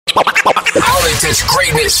Only touch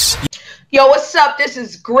greatness. Yo, what's up? This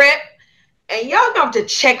is Grip, and y'all gonna have to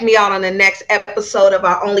check me out on the next episode of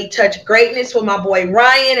I Only Touch Greatness with my boy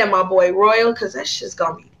Ryan and my boy Royal, because that shit's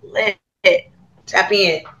gonna be lit. Tap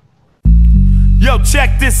in. Yo,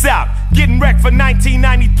 check this out. Getting wrecked for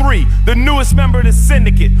 1993. The newest member of the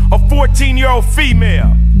syndicate, a 14-year-old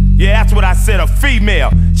female. Yeah, that's what I said, a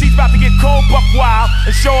female. She's about to get cold buck wild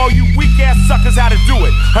and show all you weak-ass suckers how to do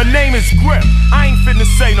it. Her name is Grip. I ain't finna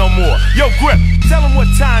say no more. Yo, Grip, tell them what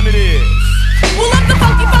time it is. Well, I'm the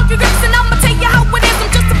funky grips, and I'ma tell you how it is.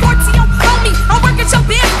 I'm just a 14-year-old homie. I work at your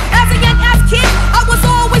biz as a young-ass kid. I was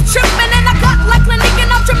always tripping, and I got like Clinique, and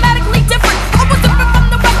I'm dramatically different. I was different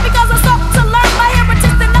from the rest because I sought to learn my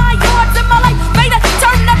heritage. The 9 yards in my life made a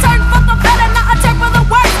turn. I turn for the better, not a turn for the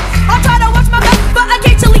worse. I try to watch my back, but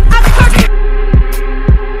occasionally I curse.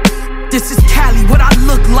 This is Cali, what I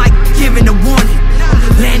look like, giving a warning.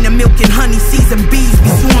 Land of milk and honey, season bees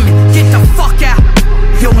be swarming. Get the fuck out.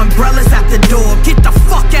 Yo, umbrellas at the door, get the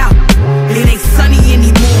fuck out. It ain't sunny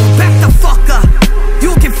anymore, back the fuck up.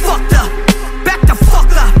 You'll get fucked up, back the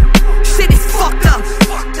fuck up. Shit is fucked up,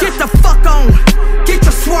 get the fuck on. Get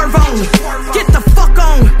your swerve on, get the fuck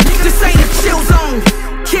on. This ain't a chill zone,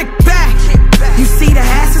 kick back. You see the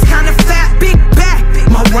ass is kinda fat, big back.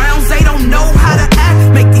 My rounds, they don't know how to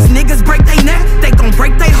act. Make these niggas break they neck, they gon'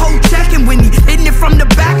 break they whole check. And when he hitting it from the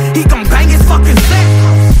back, he gon' bang his fucking set.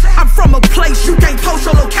 I'm from a place you can't post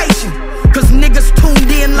your location, cause niggas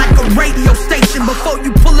tuned in like a radio station. Before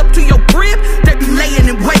you pull up to your crib, they be laying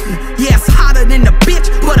and waiting. Yeah, it's hotter than a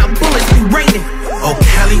bitch, but our bullets be raining. Oh,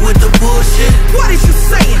 Cali with the bullshit. What is you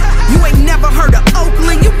saying? You ain't never heard of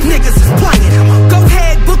Oakland, you niggas is playing. Go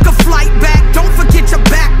ahead, book a flight back, don't forget your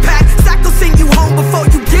backpack. Zach will send you home before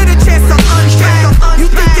you get a chance to unpack. You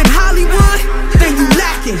thinking Hollywood? Then you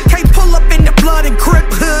lacking. Can't pull up in the blood and Crip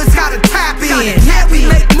hoods, gotta tap in. Yeah, we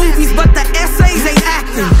make movies, but the essays ain't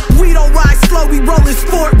acting. We don't ride slow, we rollin'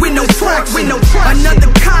 sport with no traction.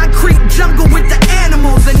 Another concrete jungle with the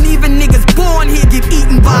animals, and even niggas born here get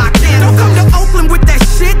eaten by cannibals. Don't come to Oakland with that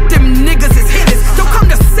shit, them niggas is hitters. Don't come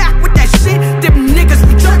to Sac with that shit, them niggas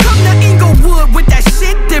be jerk. Come to Inglewood with that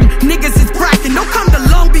shit, them niggas is brackin'. Don't come to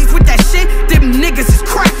Long Beach with that shit, them niggas is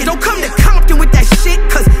crackin'. Don't come to Compton with that shit,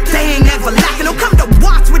 cause they ain't ever lacking. Don't come to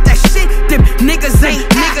Watts with that shit, them niggas ain't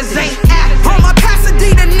acting. All my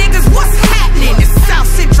Pasadena niggas, what's happening? It's South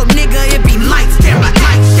Central, nigga, it be lights, camera,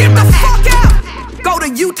 lights. Get the fuck out! Go to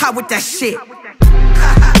Utah with that shit.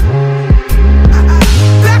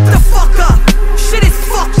 Back the fuck up. Shit is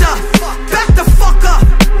fucked up. Back the fuck up.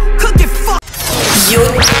 Could get fucked.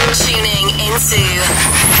 You're tuning into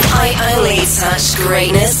I Only Touch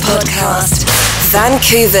Greatness podcast,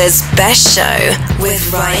 Vancouver's best show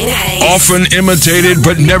with Ryan Hayes. Often imitated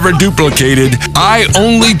but never duplicated, I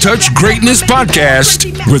Only Touch Greatness podcast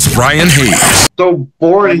with Ryan Hayes. So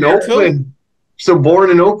born in Oakland.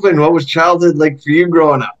 What was childhood like for you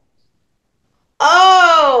growing up?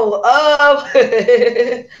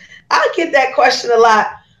 I get that question a lot.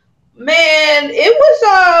 Man, it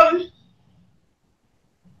was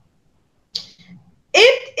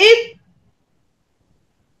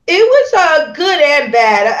it was good and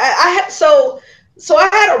bad. I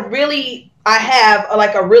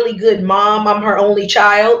have a really good mom. I'm her only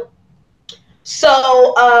child.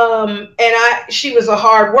 So she was a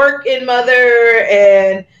hard working mother,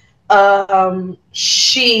 and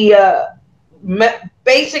she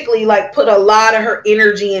basically like put a lot of her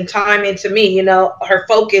energy and time into me, you know, her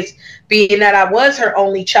focus being that I was her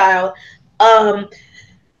only child. And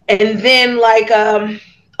then like on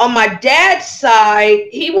my dad's side,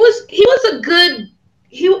 he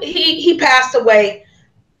passed away.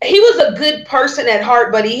 He was a good person at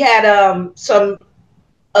heart, but he had a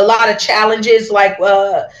lot of challenges, like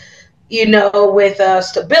you know, with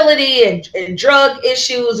stability and drug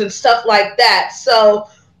issues and stuff like that. So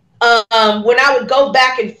when I would go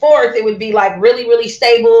back and forth, it would be like really, really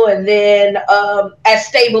stable, and then as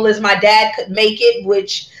stable as my dad could make it,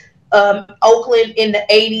 which Oakland in the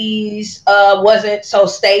 80s wasn't so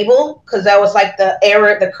stable, because that was like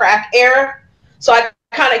the crack era. So I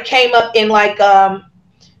kind of came up in like the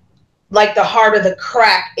heart of the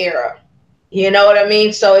crack era. You know what I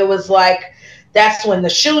mean? So it was like, that's when the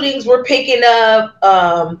shootings were picking up.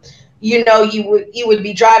 You know, you would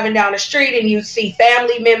be driving down the street and you'd see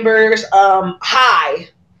family members high,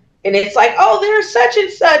 and it's like, oh, there's such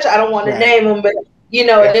and such. I don't want to name them, but you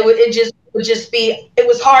know, it would just be, it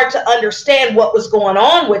was hard to understand what was going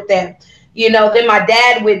on with them. You know, then my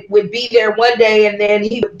dad would be there one day, and then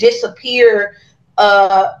he would disappear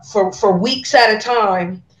for weeks at a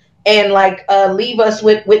time. and like leave us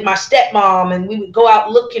with my stepmom, and we would go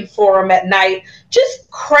out looking for him at night. Just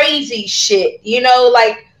crazy shit, you know.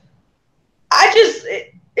 Like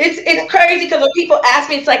it's crazy because when people ask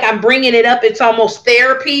me, it's like I'm bringing it up. It's almost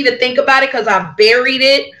therapy to think about it because I've buried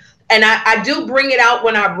it, and I do bring it out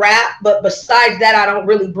when I rap. But besides that, I don't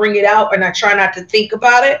really bring it out, and I try not to think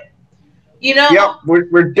about it. You know? Yeah,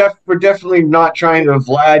 we're definitely not trying to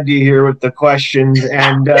Vlad you here with the questions,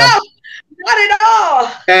 and no, not at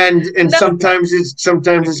all. And no. sometimes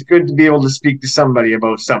it's good to be able to speak to somebody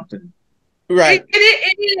about something. Right.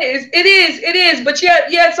 It is. But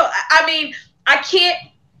yeah. So I mean, I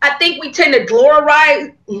think we tend to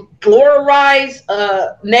glorize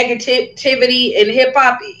negativity in hip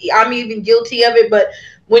hop. I'm even guilty of it, but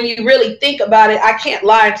when you really think about it, I can't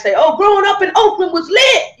lie and say, "Oh, growing up in Oakland was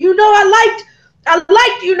lit." You know, I liked,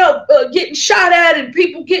 getting shot at and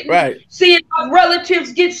people seeing my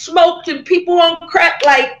relatives get smoked and people on crack.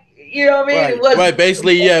 Like, you know what I mean? Right. It was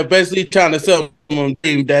Basically trying to sell them a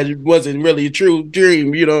dream that it wasn't really a true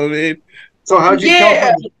dream. You know what I mean? So how'd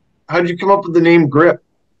you come up with the name Grip?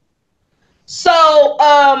 So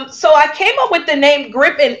I came up with the name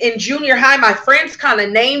Grip in junior high. My friends kind of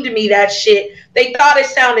named me that shit. They thought it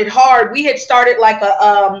sounded hard. We had started like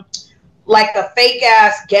a fake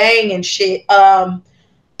ass gang and shit. And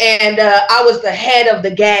I was the head of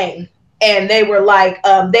the gang. And they were like,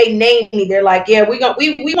 they named me. They're like, yeah, we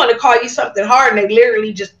want to call you something hard. And they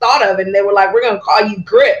literally just thought of it. And they were like, we're gonna call you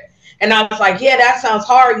Grip. And I was like, yeah, that sounds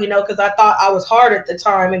hard, you know, because I thought I was hard at the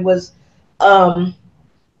time and was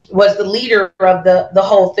the leader of the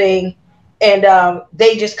whole thing. And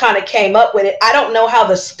they just kind of came up with it. I don't know how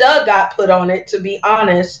the stud got put on it, to be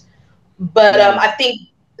honest. But I think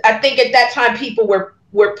at that time people were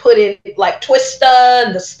putting like Twista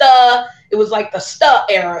and the Sta. It was like the Sta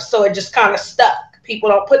era, so it just kind of stuck. People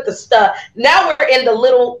don't put the Sta. Now we're in the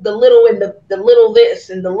little and the little this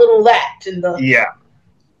and the little that and the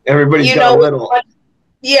Everybody's got a little.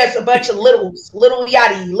 Yes, a bunch of little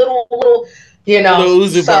yachty, little. You know, little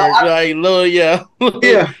Uzi Bird, like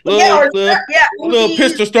little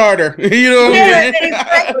pistol starter. You know what I mean?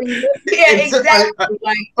 Exactly. Yeah, exactly.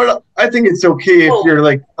 But I think it's okay if you're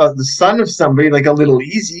like the son of somebody, like a Little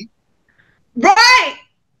Easy. Right.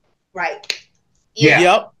 Yeah.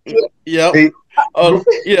 Yep.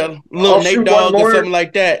 Little Nate Dogg or something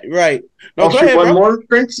like that. Right. No, I'll shoot one more,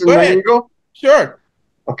 Prince, and then you go. Sure.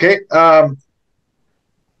 Okay.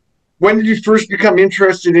 When did you first become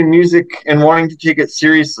interested in music and wanting to take it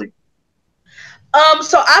seriously?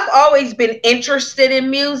 So I've always been interested in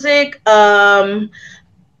music. Again,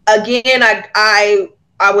 I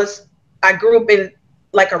grew up in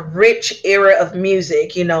like a rich era of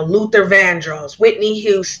music, you know, Luther Vandross, Whitney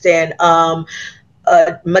Houston,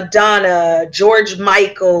 Madonna, George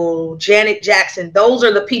Michael, Janet Jackson. Those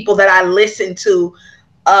are the people that I listened to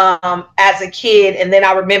as a kid. And then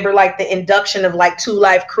I remember like the induction of like 2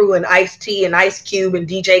 Live Crew and Ice-T and Ice Cube and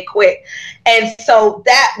DJ Quick. And so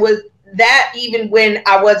that even when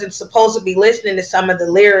I wasn't supposed to be listening to some of the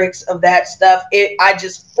lyrics of that stuff, I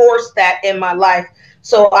just forced that in my life.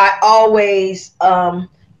 So I always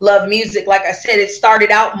love music. Like I said, it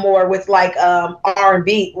started out more with like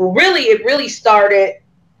R&B. Well, it really started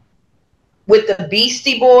with the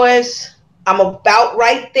Beastie Boys. I'm About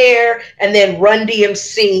Right There, and then Run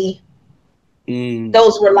DMC.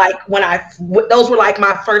 Those were like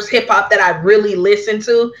my first hip hop that I really listened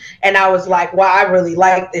to, and I was like, wow, I really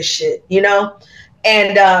like this shit, you know.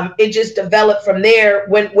 And it just developed from there.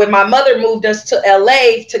 When my mother moved us to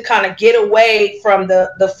LA to kind of get away from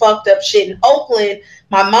the fucked up shit in Oakland,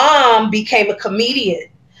 my mom became a comedian,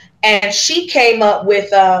 and she came up with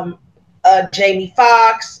Jamie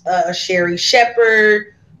Foxx, Sherry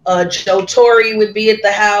Shepherd. Joe Torre would be at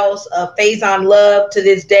the house. Faison Love to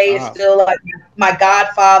this day is still like my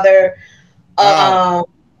godfather.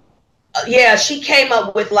 Yeah, she came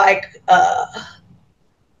up with like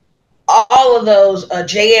all of those.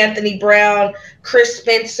 J. Anthony Brown, Chris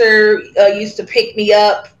Spencer used to pick me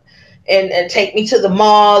up and take me to the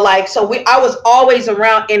mall. Like, so I was always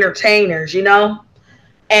around entertainers, you know.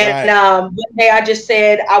 And one day I just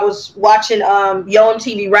said, I was watching Yo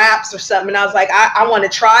MTV Raps or something, and I was like, I want to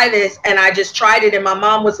try this. And I just tried it, and my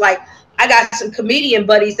mom was like, I got some comedian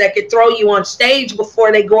buddies that could throw you on stage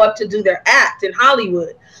before they go up to do their act in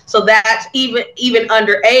Hollywood. So that's even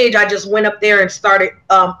underage, I just went up there and started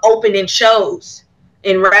opening shows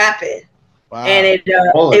in Rapid. Wow. And it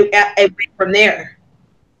went from there.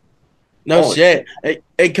 No shit.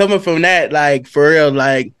 And coming from that, like, for real,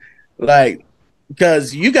 like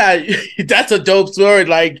Because you got that's a dope story.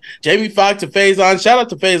 Like Jamie Foxx and Faison, shout out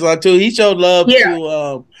to Faison too. He showed love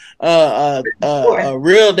to a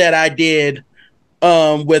reel that I did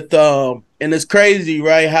with and it's crazy,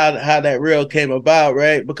 right? How that reel came about,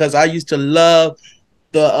 right? Because I used to love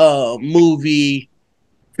the movie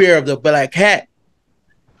Fear of the Black Hat.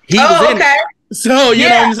 He was in it. So you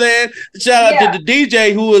know what I'm saying? Shout out to the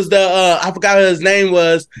DJ who was the I forgot what his name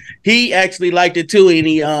was. He actually liked it too, and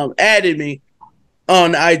he added me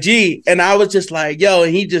on IG, and I was just like, yo,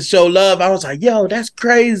 and he just showed love. I was like, yo, that's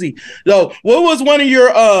crazy. So what was one of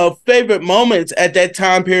your favorite moments at that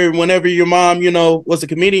time period whenever your mom, you know, was a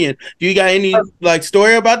comedian? Do you got any like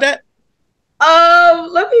story about that?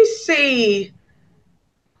 Let me see.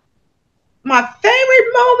 My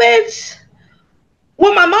favorite moments.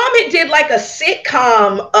 Well, my mom had did like a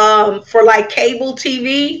sitcom for like cable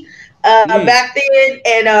TV back then,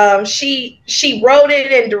 and she wrote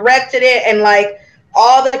it and directed it, and like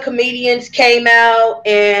all the comedians came out,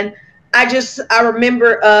 and I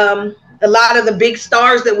remember a lot of the big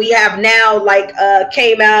stars that we have now like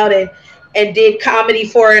came out and did comedy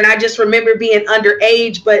for her, and I just remember being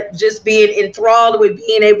underage but just being enthralled with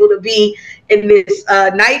being able to be in this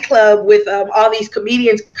nightclub with all these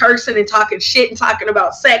comedians cursing and talking shit and talking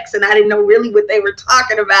about sex, and I didn't know really what they were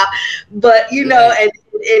talking about, but you know, and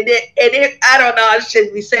I don't know, I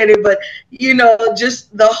shouldn't be saying it, but you know,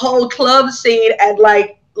 just the whole club scene at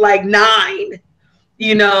like 9,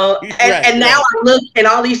 you know, and now I look and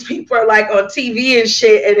all these people are like on TV and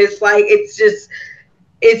shit, and it's like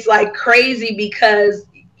it's like crazy because,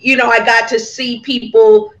 you know, I got to see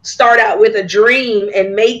people start out with a dream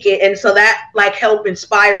and make it. And so that like helped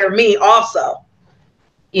inspire me also.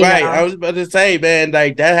 Right. I was about to say, man,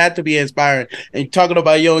 like that had to be inspiring. And talking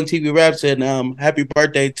about Yo and TV Raps, and happy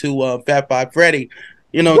birthday to Fat Five Freddy.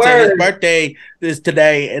 You know what I'm saying? His birthday is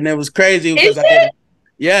today, and it was crazy because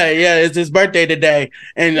it's his birthday today.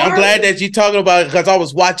 And I'm glad that you're talking about it because I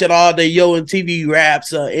was watching all the Yo and TV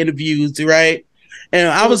Raps interviews, right? And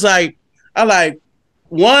I was like,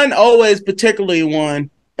 one, always particularly one,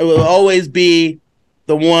 it will always be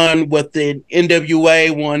the one with the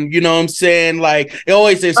NWA one, you know what I'm saying? Like, it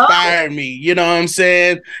always inspired me, you know what I'm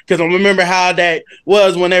saying? Because I remember how that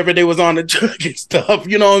was whenever they was on the drug and stuff,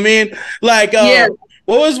 you know what I mean? Like,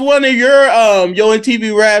 what was one of your Yo and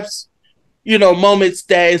TV Raps, you know, moments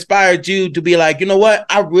that inspired you to be like, you know what,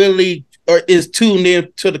 I really is tuned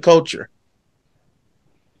in to the culture?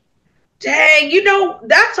 Dang, you know,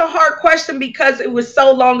 that's a hard question because it was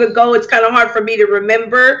so long ago. It's kind of hard for me to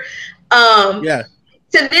remember.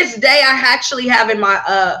 To this day, I actually have in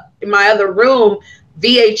my other room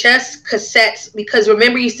VHS cassettes because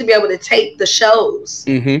remember, you used to be able to tape the shows,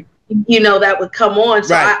 you know, that would come on.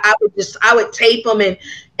 So I would tape them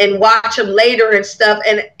and watch them later and stuff.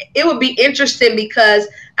 And it would be interesting because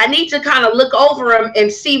I need to kind of look over them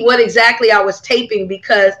and see what exactly I was taping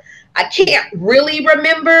because I can't really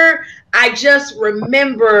remember. I just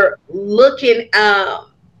remember looking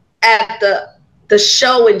at the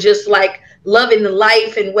show and just like loving the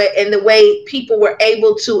life and the way people were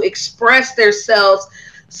able to express themselves.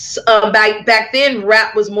 Back then,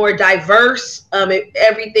 rap was more diverse.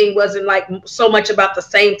 Everything wasn't like so much about the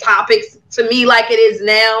same topics to me like it is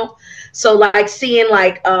now. So like seeing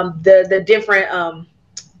like the different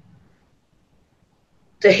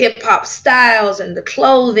the hip hop styles and the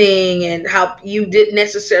clothing and how you didn't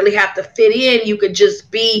necessarily have to fit in. You could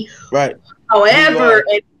just be however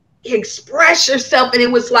and express yourself. And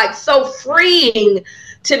it was like so freeing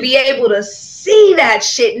to be able to see that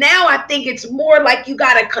shit. Now I think it's more like you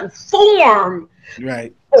got to conform.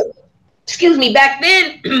 Right. Excuse me. Back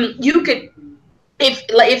then you could,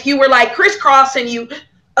 if you were like crisscross and you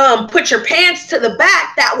put your pants to the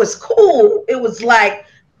back, that was cool. It was like,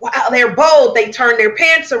 wow, they're bold. They turn their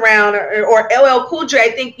pants around. Or LL Cool J, I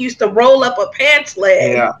think, used to roll up a pants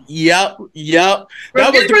leg. Yeah. Yep.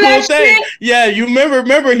 That was the cool thing. Shit? Yeah, you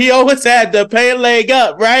remember he always had the pant leg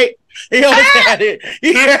up, right? He always had it.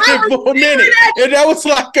 He had it for a minute. And that was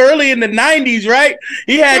like early in the 90s, right?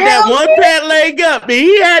 He had that one pant leg up. And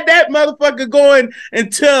he had that motherfucker going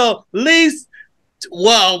until least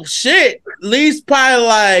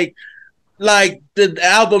probably like the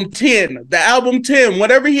album 10,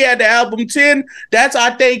 whenever he had the album 10, that's, I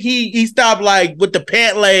think he stopped like with the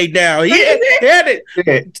pant leg down. He had it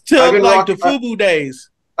till like the FUBU days.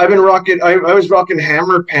 I was rocking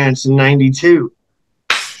hammer pants in 92.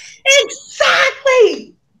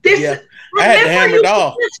 Exactly. I had the hammer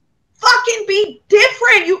doll. Fucking be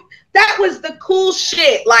different. That was the cool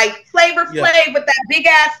shit. Like Flavor Flav with that big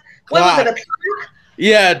ass, what was it, a clock?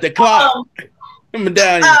 Yeah, the clock.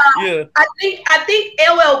 Medallion. Yeah. I think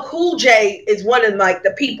LL Cool J is one of like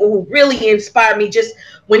the people who really inspired me. Just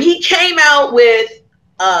when he came out with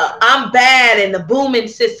I'm Bad and the Booming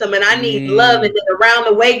System and I Need Love and then Around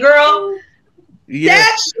the Way Girl. Yeah.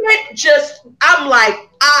 That shit just, I'm like,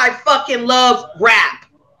 I fucking love rap.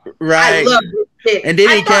 Right. I love this shit. And then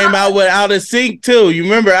he came out with Out of Sync too. You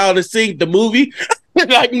remember Out of Sync, the movie?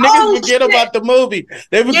 Like niggas forget about the movie.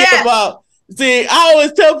 They forget about. See, I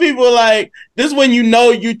always tell people like this is when you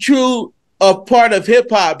know you true a part of hip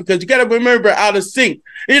hop because you got to remember Out of Sync.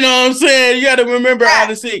 You know what I'm saying? You got to remember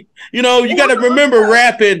Out of Sync. You know, you got to remember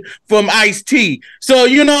rapping from Ice-T. So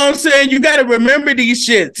you know what I'm saying? You got to remember these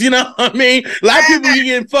shits. You know what I mean? A lot of people be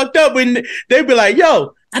getting fucked up when they be like,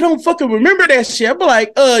 "Yo, I don't fucking remember that shit." I'm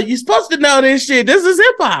like, you supposed to know this shit. This is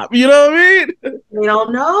hip hop. You know what I mean? They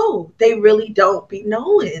don't know. They really don't be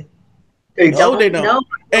knowing. They don't know.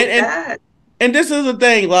 And this is the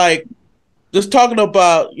thing, like, just talking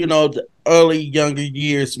about, you know, the early younger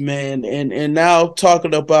years, man, and now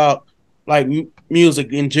talking about like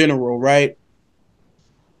music in general, right?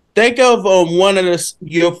 Think of one of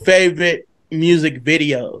your favorite music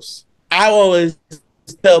videos. I always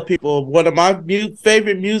tell people one of my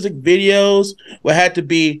favorite music videos would have to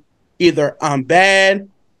be either I'm Bad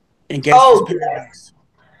and Gangsta's Paradise.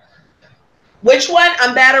 Which one?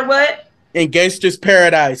 I'm Bad or what? In Gangsta's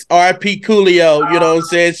Paradise. R.I.P. Coolio, you know what I'm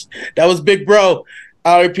saying? That was Big Bro.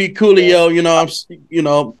 R.I.P. Coolio, you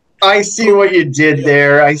know. I see what you did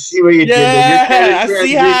there. I see what you did there. Yeah, I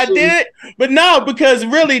see how I did it. But no, because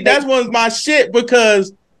really, that's one of my shit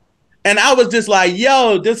because, and I was just like,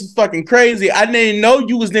 yo, this is fucking crazy. I didn't know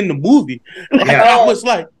you was in the movie. Like, I was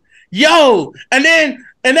like, yo. And then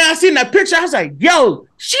I seen that picture. I was like, yo,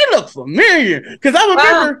 she looked familiar. Because I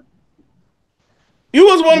remember you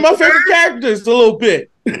was one of my favorite characters a little bit.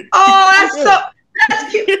 Oh, that's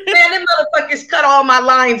cute. Man, them motherfuckers cut all my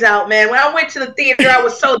lines out, man. When I went to the theater, I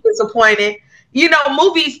was so disappointed. You know,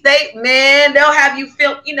 movies, they'll have you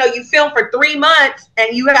film, you film for 3 months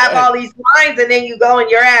and you have all these lines and then you go and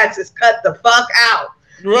your ass is cut the fuck out.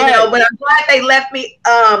 Right. You know, but I'm glad they left me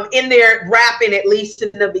in there rapping at least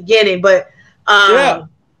in the beginning. But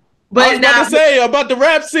But I was about to say about the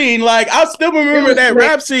rap scene, like I still remember that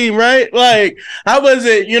rap scene, right? Like how was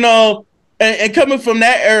it, and coming from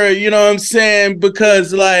that era, you know what I'm saying?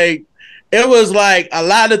 Because like it was like a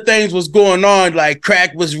lot of things was going on, like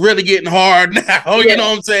crack was really getting hard now, you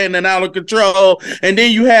know what I'm saying, and out of control. And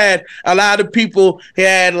then you had a lot of people who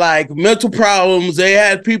had like mental problems. They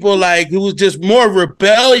had people like who was just more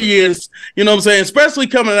rebellious, you know what I'm saying, especially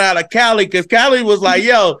coming out of Cali, because Cali was like,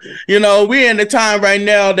 yo, we in the time right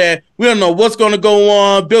now that we don't know what's going to go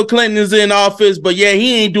on. Bill Clinton is in office, but yeah,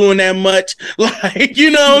 he ain't doing that much. Like,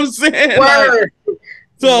 you know what I'm saying? Word. Like,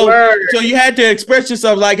 so you had to express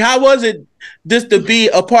yourself. Like, how was it just to be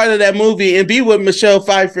a part of that movie and be with Michelle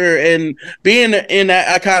Pfeiffer and be in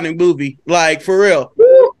that iconic movie? Like, for real.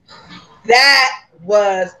 That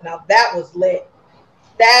was lit.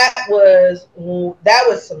 That was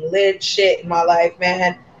some lit shit in my life,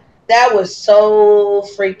 man. That was so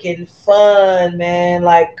freaking fun, man.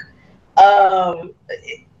 Like, I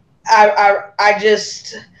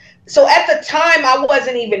just. So at the time, I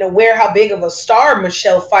wasn't even aware how big of a star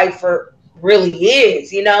Michelle Pfeiffer really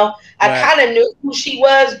is. I kind of knew who she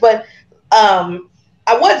was, but I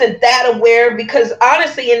wasn't that aware because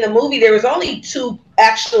honestly, in the movie, there was only 2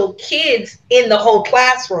 actual kids in the whole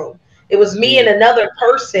classroom. It was me and another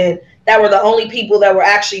person that were the only people that were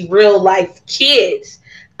actually real life kids.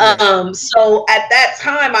 So at that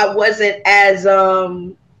time, I wasn't as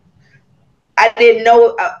I didn't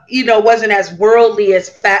know, wasn't as worldly as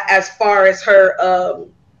far as her,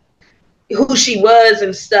 who she was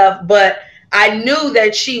and stuff. But I knew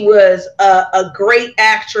that she was a great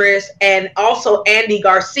actress. And also Andy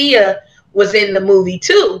Garcia was in the movie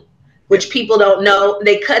too, which people don't know.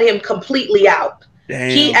 They cut him completely out.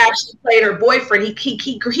 Damn. He actually played her boyfriend.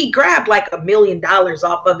 He grabbed like $1 million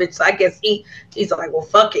off of it. So I guess he's like, well,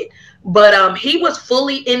 fuck it. But he was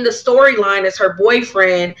fully in the storyline as her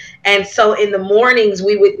boyfriend. And so in the mornings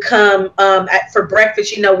we would come for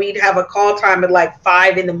breakfast, we'd have a call time at like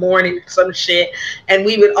 5 in the morning or some shit. And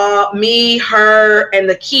we would me, her, and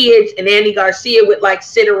the kids and Andy Garcia would like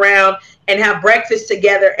sit around and have breakfast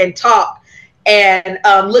together and talk. And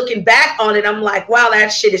looking back on it, I'm like, wow, that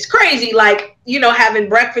shit is crazy. Like, having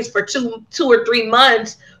breakfast for two or 3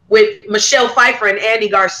 months with Michelle Pfeiffer and Andy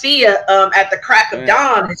Garcia at the crack of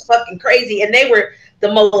dawn is fucking crazy. And they were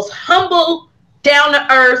the most humble,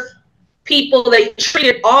 down-to-earth people. They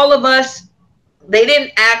treated all of us. They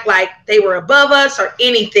didn't act like they were above us or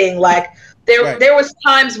anything. Like there was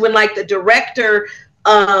times when like the director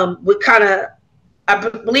would kind of I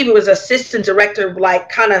believe it was assistant director, like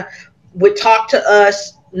kind of would talk to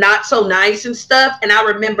us not so nice and stuff. And I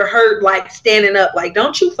remember her like standing up, like,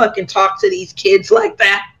 don't you fucking talk to these kids like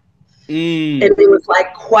that. And it was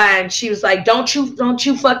like quiet. And she was like, don't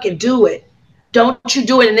you fucking do it. Don't you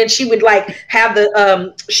do it. And then she would like have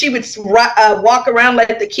the, she would walk around,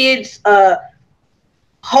 let the kids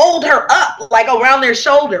hold her up like around their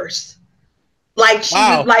shoulders. Like she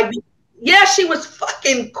would like, yeah, she was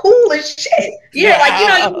fucking cool as shit. Yeah, like, you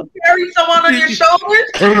know, you carry someone on your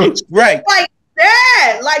shoulders. Right. Like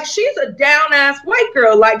that. Like, she's a down-ass white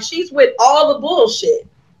girl. Like, she's with all the bullshit.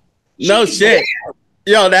 No shit. Down.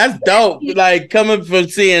 Yo, that's dope. Like, coming from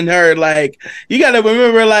seeing her, like, you got to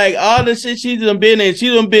remember, like, all the shit she's done been in.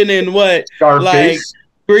 She's done been in what? Scarface. Like,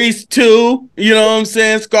 Grease 2, you know what I'm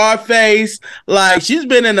saying? Scarface. Like, she's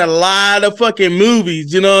been in a lot of fucking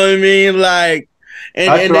movies, you know what I mean? Like,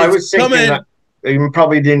 that's what I was thinking. You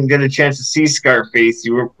probably didn't get a chance to see Scarface.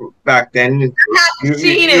 You were back then. I haven't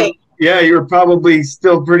seen it. Yeah, you were probably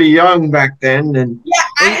still pretty young back then. And yeah,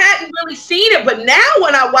 I hadn't really seen it, but now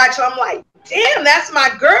when I watch it, I'm like, damn, that's my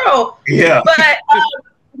girl. Yeah.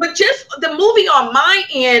 But just the movie on my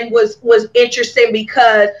end was interesting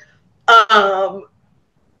because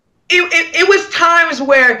it was times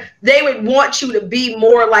where they would want you to be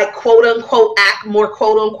more like quote unquote act more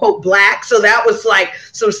quote unquote black. So that was like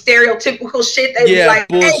some stereotypical shit. They'd be like,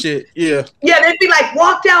 bullshit. Hey. Yeah, they'd be like,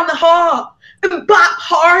 walk down the hall and bop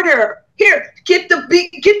harder. Here, get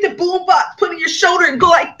the boom box, put it in your shoulder and go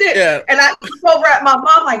like this. Yeah. And I look over at my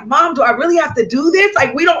mom like, Mom, do I really have to do this?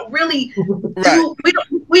 Like, we don't really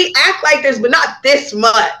we act like this, but not this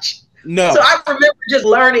much. No. So I remember just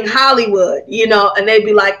learning Hollywood, you know, and they'd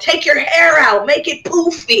be like, take your hair out, make it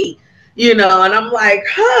poofy, you know, and I'm like,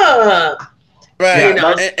 huh. Right. You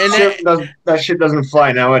know? That shit doesn't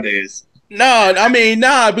fly nowadays. No, I mean,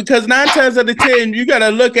 because 9 times out of 10, you got to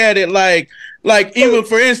look at it like even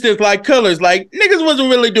for instance, like Colors, like niggas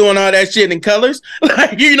wasn't really doing all that shit in Colors.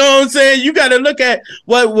 Like, you know what I'm saying? You got to look at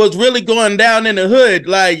what was really going down in the hood.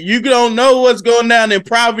 Like, you don't know what's going down in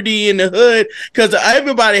poverty in the hood because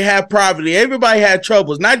everybody had poverty. Everybody had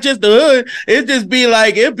troubles, not just the hood. It'd be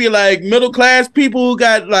like middle class people who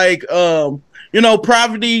got like, you know,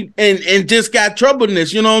 poverty and just got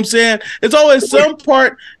troubleness. You know what I'm saying? It's always some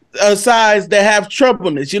part sides that have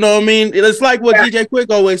troubleness, you know what I mean? It's like what DJ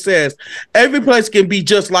Quick always says, every place can be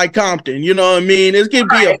just like Compton, you know what I mean? It can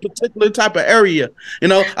be a particular type of area, you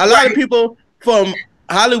know. A lot of people from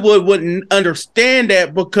Hollywood wouldn't understand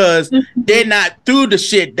that because they're not through the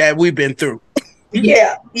shit that we've been through.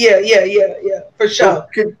 Yeah, for sure.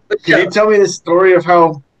 Can you tell me the story of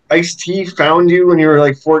how Ice-T found you when you were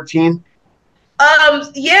like 14?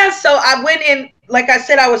 Yeah, so I went in, like I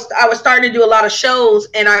said, I was starting to do a lot of shows,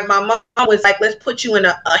 and my mom was like, let's put you in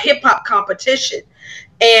a hip hop competition.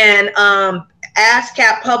 And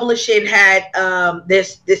ASCAP Publishing had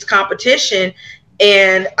this competition,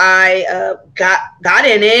 and I got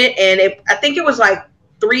in it, and I think it was like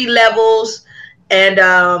 3 levels, and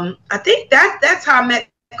I think that's how I met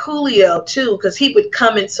Coolio too, because he would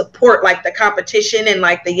come and support like the competition and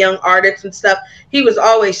like the young artists and stuff. He was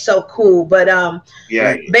always so cool. But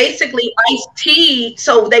basically Ice-T,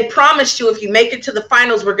 so they promised you if you make it to the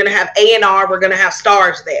finals, we're gonna have A&R, we're gonna have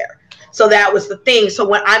stars there. So that was the thing. So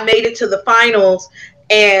when I made it to the finals,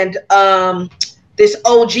 and this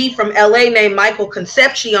OG from LA named Michael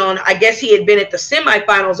Concepcion, I guess he had been at the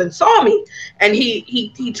semifinals and saw me, and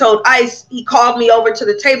he told Ice, he called me over to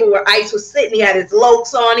the table where Ice was sitting. He had his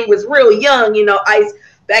lokes on. He was real young, you know. Ice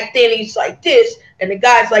back then, he's like this, and the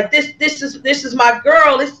guy's like, this is my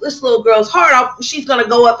girl. This little girl's heart. She's gonna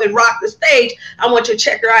go up and rock the stage. I want you to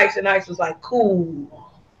check her Ice. And Ice was like,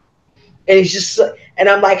 cool. And he's just, and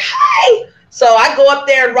I'm like, hi. So I go up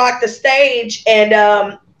there and rock the stage, and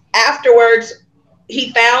afterwards,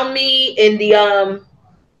 he found me in the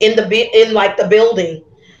building,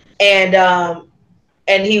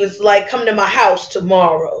 and he was like, come to my house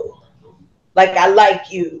tomorrow. Like, I like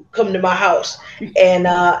you, come to my house. And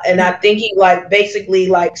I think he like basically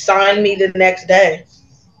like signed me the next day.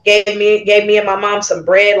 Gave me and my mom some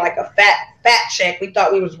bread, like a fat check. We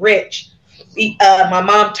thought we was rich. My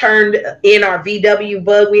mom turned in our VW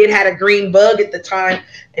bug. We had a green bug at the time,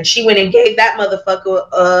 and she went and gave that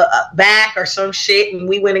motherfucker back or some shit, and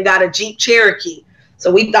we went and got a Jeep Cherokee.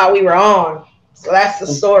 So we thought we were on. So that's the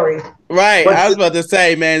story. Right. I was about to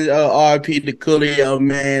say, man, RP to Coolio,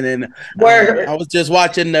 man. And I was just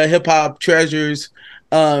watching the Hip Hop Treasures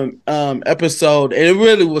episode, and it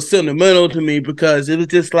really was sentimental to me because it was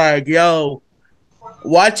just like, yo,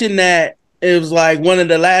 watching that it was like one of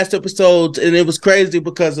the last episodes, and it was crazy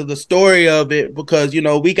because of the story of it. Because you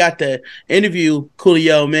know we got to interview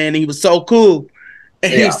Coolio, man. And he was so cool,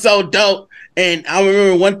 and he was so dope. And I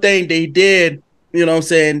remember one thing they did, you know what I'm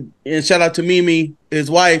saying, and shout out to Mimi,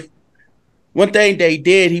 his wife. One thing they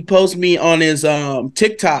did, he posted me on his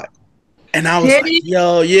TikTok. And I was like,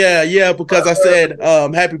 yo, yeah, because I said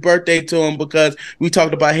happy birthday to him because we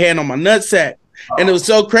talked about hand on my nutsack. And it was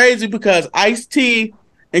so crazy because Ice-T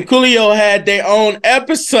and Coolio had their own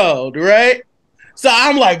episode, right? So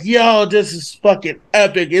I'm like, yo, this is fucking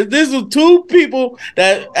epic. This is two people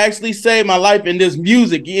that actually saved my life in this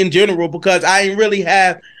music in general because I didn't really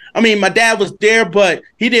have, I mean, my dad was there, but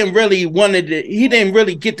he didn't really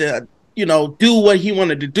get to, you know, do what he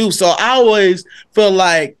wanted to do. So I always feel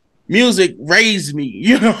like music raised me,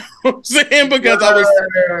 you know what I'm saying? Because I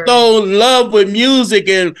was so in love with music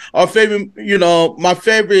and our favorite, you know, my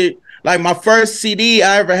favorite, like my first CD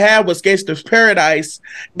I ever had was Gangsta's Paradise.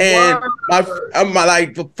 And my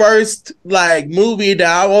like the first like movie that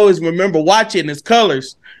I always remember watching is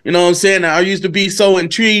Colors. You know what I'm saying? I used to be so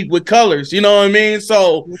intrigued with Colors, you know what I mean?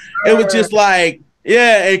 So it was just like,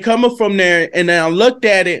 yeah, and coming from there, and then I looked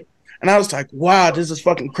at it, and I was like, wow, this is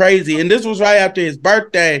fucking crazy. And this was right after his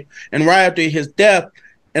birthday and right after his death.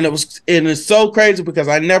 And it's so crazy because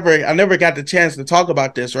I never got the chance to talk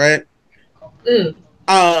about this, right?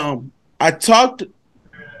 I talked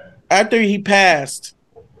after he passed,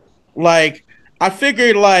 like, I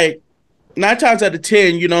figured like 9 times out of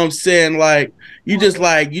 10, you know what I'm saying? Like, you just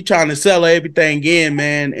like, you trying to sell everything in,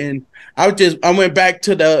 man. And I went back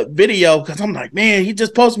to the video because I'm like, man, he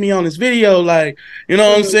just posted me on this video. Like, you know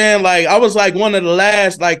what I'm saying? Like, I was like one of the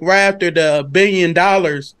last, like right after the $1 billion,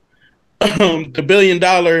 the $1 billion,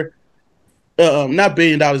 not $1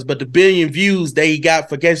 billion, but the 1 billion views that he got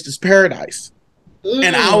for Gangsta's Paradise.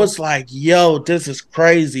 And I was like, yo, this is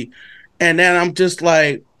crazy. And then I'm just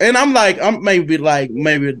like, and I'm maybe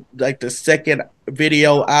the second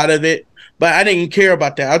video out of it, but I didn't care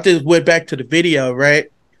about that. I just went back to the video,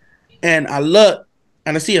 right? And I look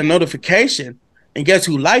and I see a notification, and guess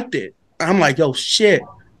who liked it? I'm like, yo, shit,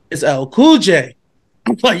 it's LL Cool J.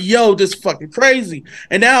 I'm like, yo, this is fucking crazy.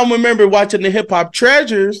 And now I remember watching the Hip Hop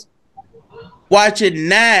Treasures, watching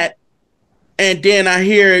that, and then I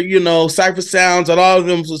hear, you know, Cypher Sounds and all of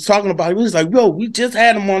them was talking about it. We was like, yo, we just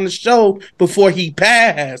had him on the show before he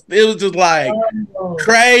passed. It was just like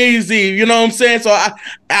crazy, you know what I'm saying? So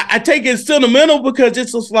I take it sentimental because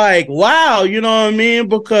it's just like, wow, you know what I mean?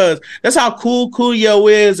 Because that's how cool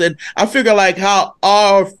Coolio is. And I figure like how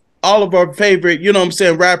all of our favorite, you know what I'm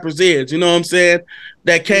saying, rappers is, you know what I'm saying?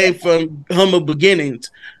 That came from humble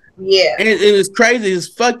beginnings. Yeah. And it's crazy. It's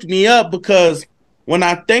fucked me up because when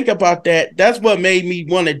I think about that, that's what made me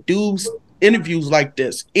want to do interviews like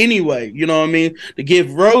this anyway, you know what I mean? To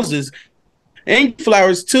give roses and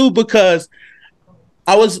flowers too, because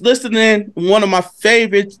I was listening to one of my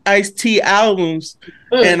favorite Ice-T albums,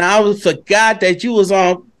 and I forgot that you was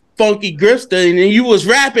on Funky Gripsta and you was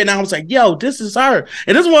rapping. I was like, yo, this is her.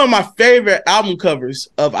 And this is one of my favorite album covers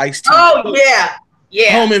of Ice-T. Oh, yeah.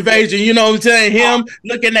 Yeah. Home Invasion, you know what I'm saying? Him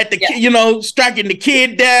looking at the kid, you know, striking the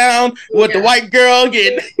kid down with the white girl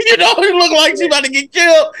getting, you know, it looked like she about to get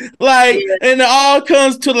killed. Like, and it all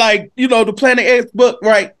comes to like, you know, the Planet X book,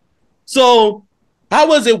 right? So how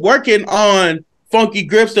was it working on Funky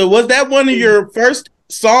Gripsta? Was that one of your first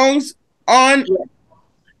songs on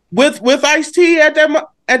with Ice-T at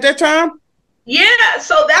that time? Yeah,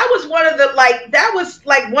 so that was one of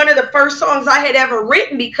the first songs I had ever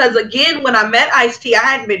written because again, when I met Ice-T, I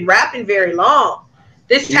hadn't been rapping very long.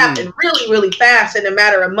 This happened really, really fast in a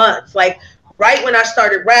matter of months. Like right when I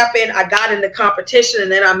started rapping, I got into competition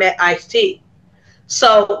and then I met Ice-T.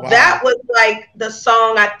 So that was like the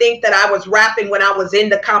song I think that I was rapping when I was in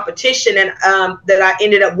the competition and that I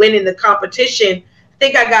ended up winning the competition. I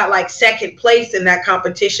think I got like second place in that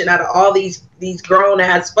competition out of all these grown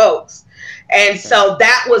ass folks. And so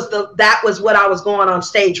that was what I was going on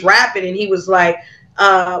stage rapping. And he was like,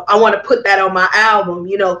 I want to put that on my album,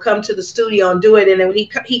 you know, come to the studio and do it. And then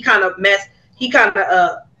he kind of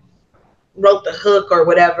wrote the hook or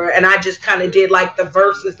whatever. And I just kind of did like the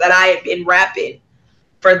verses that I had been rapping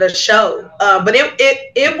for the show. But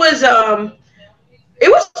it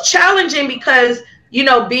was challenging because, you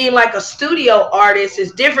know, being like a studio artist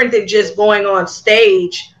is different than just going on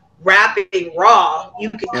stage rapping raw.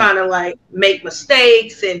 You could kind of like make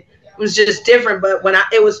mistakes and it was just different. But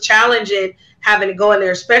it was challenging having to go in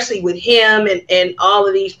there, especially with him and all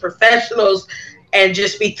of these professionals, and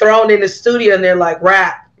just be thrown in the studio and they're like,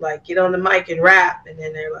 rap, like get on the mic and rap. And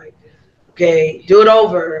then they're like, okay, do it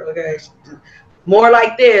over. Okay. more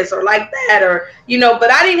like this or like that, or, you know,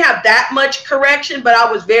 but I didn't have that much correction, but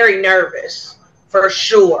I was very nervous for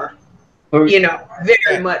sure, you know,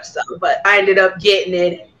 very much so, but I ended up getting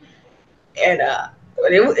it, and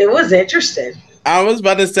but it was interesting. I was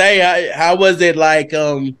about to say, how was it like,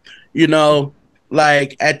 you know,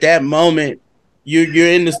 like at that moment, you're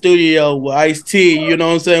in the studio with Ice-T, you know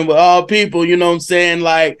what I'm saying, with all people, you know what I'm saying,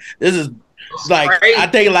 like, this is like, I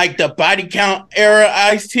think like the body count era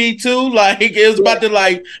Ice-T too, like it was about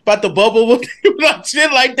to bubble with like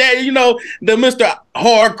shit like that, you know, the Mr.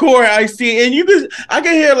 Hardcore Ice-T, and I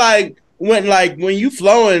can hear like when you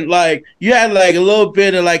flowing, like you had like a little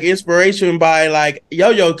bit of like inspiration by like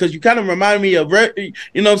Yo-Yo, because you kind of remind me of, you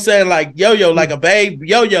know what I'm saying, like Yo-Yo, like a babe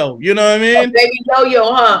Yo-Yo, you know what I mean? A baby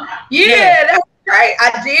Yo-Yo, huh? Yeah, that's right.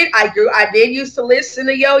 I did used to listen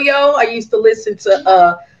to Yo-Yo. I used to listen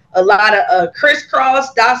to a lot of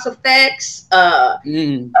Crisscross, Das Effects,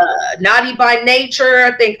 Naughty by Nature.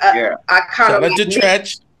 I think I kind of shout out to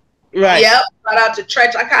Tretch. Right. Yep. Shout out to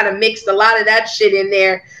Tretch. I kind of mixed a lot of that shit in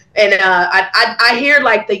there. And I hear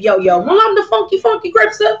like the Yo-Yo. Well, I'm the funky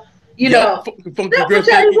Gripsta. You know. Funky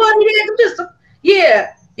Gripsta.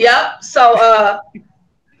 Yep. So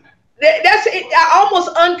that's it. I almost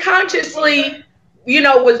unconsciously, you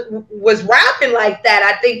know, was rapping like that.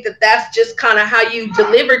 I think that's just kind of how you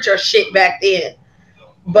delivered your shit back then.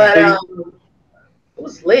 But it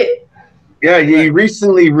was lit. Yeah, you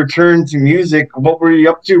recently returned to music. What were you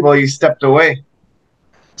up to while you stepped away?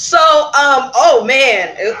 So, oh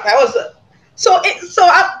man, that was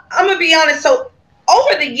I'm gonna be honest. So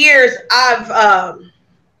over the years, I've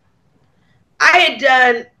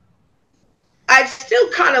still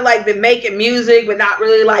kind of like been making music, but not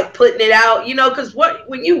really like putting it out, you know, because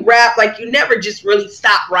when you rap, like you never just really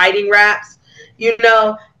stop writing raps, you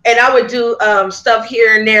know, and I would do stuff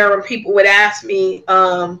here and there when people would ask me,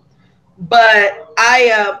 but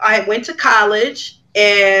I went to college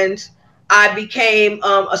and I became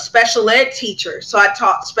a special ed teacher. So I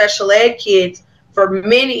taught special ed kids for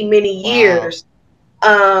many, many years.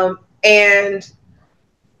 And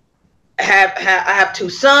I have two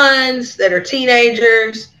sons that are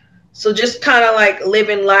teenagers. So just kind of like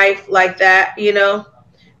living life like that, you know,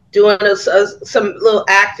 doing some little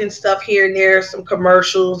acting stuff here and there, some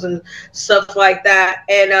commercials and stuff like that.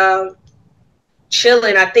 And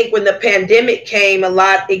chilling. I think when the pandemic came,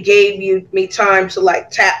 it gave me time to like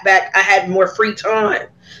tap back. I had more free time,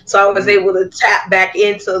 so I was able to tap back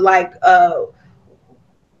into like I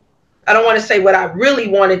don't want to say what I really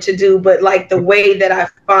wanted to do, but like the way that I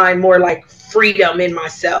find more like freedom in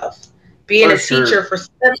myself. Being a teacher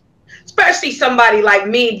especially somebody like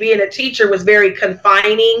me, being a teacher was very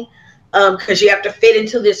confining because you have to fit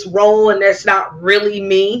into this role, and that's not really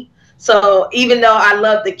me. So even though I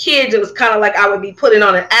love the kids, it was kind of like I would be putting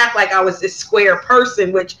on an act like I was this square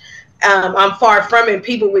person, which I'm far from it.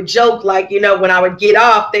 People would joke, like, you know, when I would get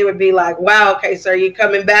off, they would be like, wow, okay, so you're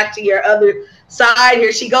coming back to your other side.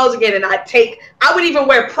 Here she goes again. And I would even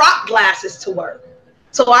wear prop glasses to work,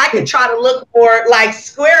 so I could try to look more like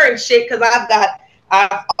square and shit, because I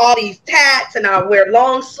have all these tats and I wear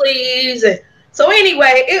long sleeves. And so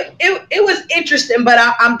anyway, it was interesting, but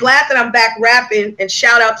I'm glad that I'm back rapping, and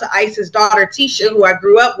shout out to Ice's daughter, Tisha, who I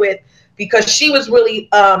grew up with, because she was really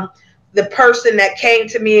the person that came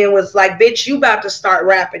to me and was like, bitch, you about to start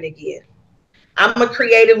rapping again. I'm going to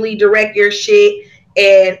creatively direct your shit,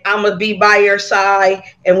 and I'm going to be by your side,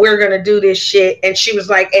 and we're going to do this shit. And she was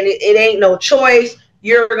like, and it ain't no choice.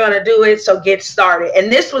 You're going to do it, so get started. And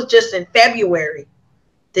this was just in February.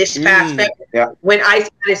 This past February, when Ice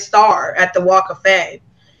got his star at the Walk of Fame.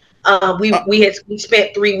 We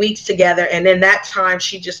spent 3 weeks together, and then that time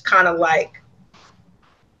she just kind of like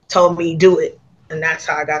told me do it, and that's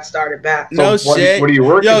how I got started back. No shit. What are you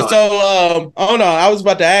working on? So hold on, I was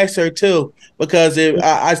about to ask her too, because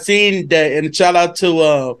I seen that, and shout out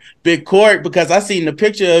to Big Court, because I seen the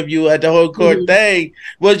picture of you at the whole court thing.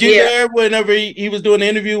 Was you there whenever he was doing the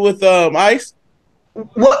interview with Ice?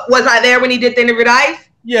 What was I there when he did the interview with Ice?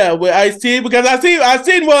 Yeah, with Ice-T, because I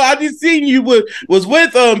just seen you was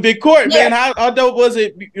with Big Court, man. How dope was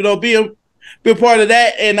it, you know, being part of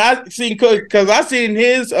that? And I seen, because I seen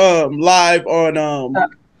his live on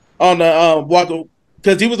the Walk of,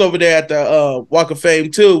 because he was over there at the Walk of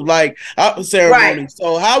Fame too, like ceremony. Right.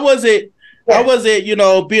 So how was it? Yeah. How was it, you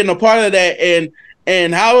know, being a part of that,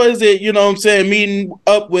 and how is it, you know what I'm saying, meeting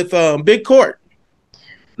up with Big Court?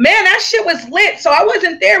 Man, that shit was lit. So I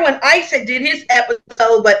wasn't there when Ice had did his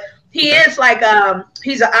episode, but he is like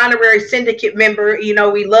he's an honorary syndicate member. You know,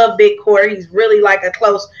 we love Big Court. He's really like a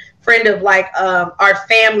close friend of like our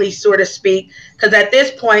family, so to speak. Because at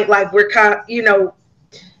this point, like, we're kind of, you know,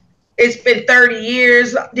 it's been 30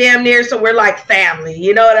 years, damn near, so we're like family.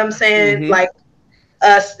 You know what I'm saying? Like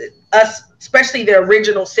us, especially the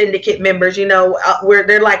original Syndicate members. You know,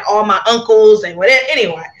 they're like all my uncles and whatever.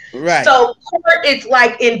 Anyway, right. So Court is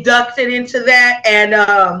like inducted into that,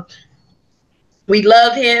 and we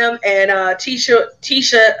love him. And Tisha,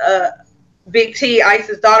 Big T,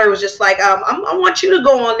 Ice's daughter, was just like, I want you to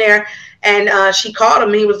go on there. And she called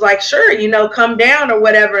him. He was like, sure, you know, come down or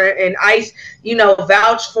whatever. And Ice, you know,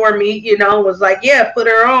 vouched for me, you know, was like, yeah, put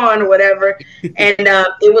her on or whatever. And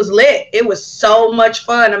it was lit. It was so much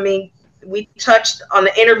fun. I mean, we touched on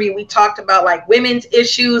the interview. We talked about like women's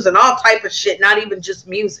issues and all type of shit, not even just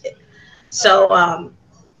music. So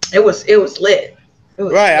it was lit. It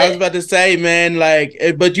was right. lit. I was about to say, man, like,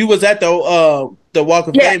 but you was at the Walk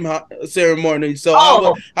of Fame ceremony. So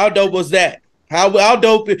how dope was that? How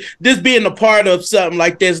dope this being a part of something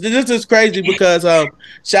like this. This is crazy because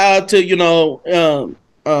shout out to, you know,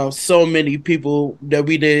 so many people that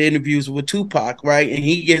we did interviews with Tupac, right? And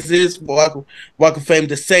he gets his Walk of Fame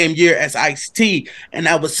the same year as Ice-T, and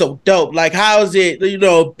that was so dope. Like, how is it, you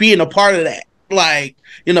know, being a part of that? Like,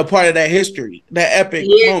 you know, part of that history, that epic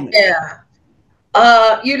moment. Yeah.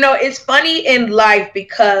 You know, it's funny in life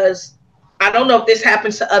because I don't know if this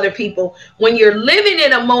happens to other people. When you're living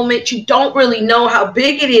in a moment, you don't really know how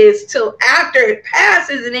big it is till after it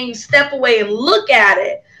passes, and then you step away and look at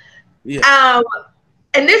it. Yeah.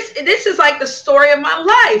 And this is like the story of my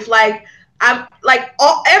life. Like, I'm like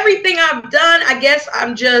everything I've done. I guess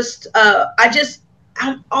I'm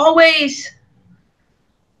always,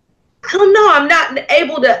 I don't know. I'm not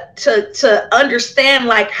able to understand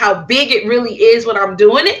like how big it really is when I'm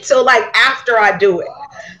doing it till like after I do it.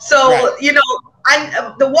 So, you know,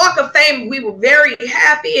 the Walk of Fame, we were very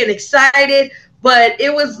happy and excited, but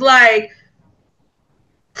it was like,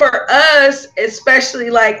 for us, especially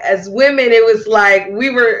like as women, it was like we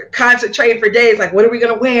were concentrating for days. Like, what are we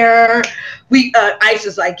gonna wear? Ice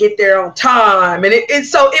is like, get there on time, and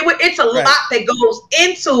it's a lot that goes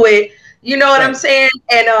into it. You know what I'm saying?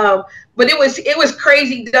 And but it was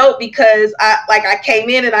crazy dope because I came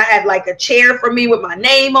in and I had like a chair for me with my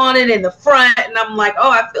name on it in the front, and I'm like, oh,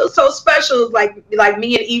 I feel so special. It's like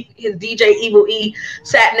me and his DJ Evil E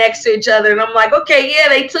sat next to each other, and I'm like, okay, yeah,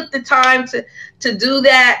 they took the time to do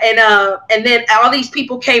that, and then all these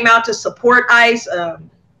people came out to support Ice.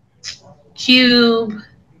 Cube,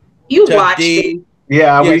 you Chuck watched D.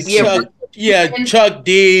 it. Yeah, Chuck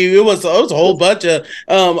D. It was a whole bunch of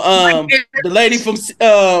the lady from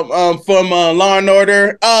Law and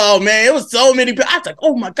Order. Oh man, it was so many people. I was like,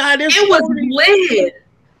 oh my god, it was lit.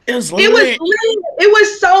 It was lit. It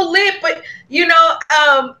was so lit, but you know,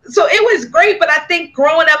 so it was great. But I think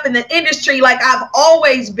growing up in the industry, like I've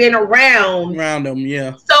always been around them,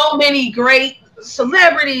 yeah. So many great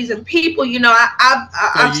celebrities and people. You know,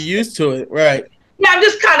 I'm used to it, right? Yeah, I'm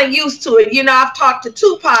just kind of used to it. You know, I've talked to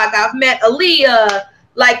Tupac, I've met Aaliyah,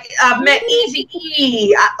 like I've met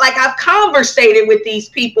Eazy-E, I've conversated with these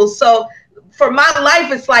people. So for my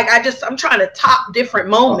life, it's like I'm trying to top different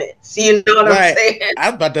moments. You know what I'm saying? I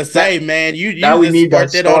was about to say, man, you just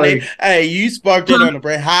sparked it on it. Hey, you sparked it on the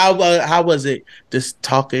brain. How was it just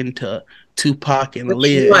talking to Tupac and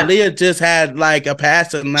Aaliyah? Aaliyah just had like a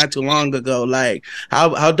passing not too long ago. Like,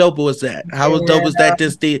 how dope was that? How dope was that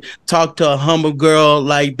just to talk to a humble girl,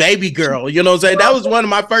 like baby girl? You know what I'm saying? That was one of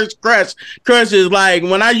my first crushes. Like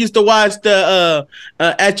when I used to watch the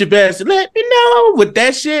At Your Best, Let Me Know with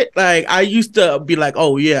that shit. Like I used to be like,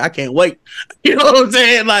 oh yeah, I can't wait. You know what I'm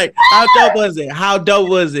saying? Like how dope was it? How dope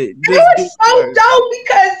was it? It was so dope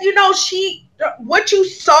because you know what you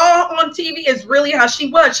saw on TV is really how she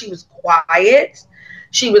was. She was quiet.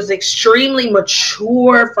 She was extremely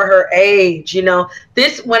mature for her age. You know,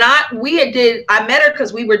 I met her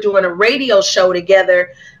because we were doing a radio show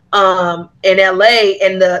together in LA,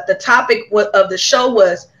 and the topic of the show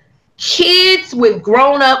was kids with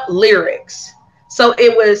grown-up lyrics. So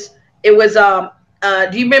it was do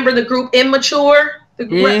you remember the group Immature?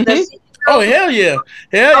 Oh hell yeah.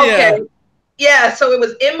 Yeah, so it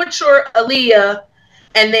was Immature, Aaliyah,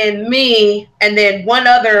 and then me, and then one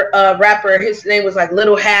other rapper. His name was like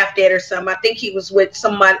Little Half Dead or something. I think he was with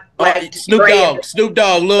someone like Snoop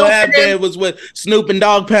Dogg. Little Half Dead was with Snoop and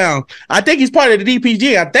Dog Pound. I think he's part of the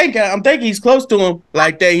DPG. I'm thinking he's close to him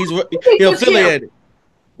like that. He's affiliated.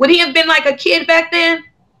 Would he have been like a kid back then?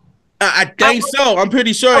 I think so. I'm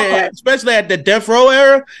pretty sure, especially at the Death Row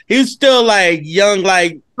era, he's still like young,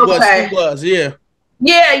 like what Snoop was. Yeah.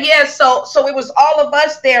 Yeah. So it was all of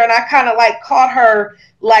us there, and I kind of like caught her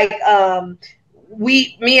like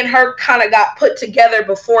me and her kind of got put together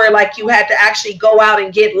before, like, you had to actually go out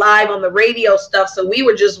and get live on the radio stuff. So we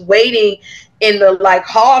were just waiting in the like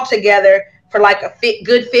hall together for like a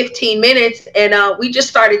good 15 minutes. And we just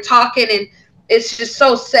started talking, and it's just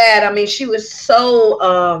so sad. I mean, she was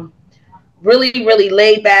so really, really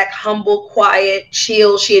laid back, humble, quiet,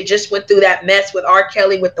 chill. She had just went through that mess with R.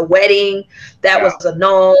 Kelly with the wedding. That was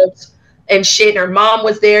annulled and shit. And her mom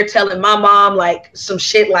was there telling my mom like some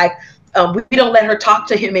shit like, we don't let her talk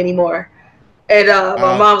to him anymore. And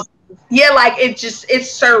my mom's, like, it's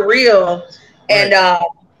surreal.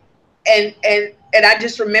 Right. And I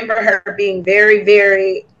just remember her being very,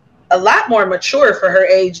 very, a lot more mature for her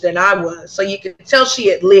age than I was. So you could tell she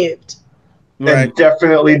had lived. Right. And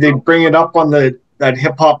definitely they bring it up on that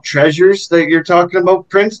Hip Hop Treasures that you're talking about,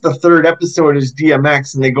 Prince. The third episode is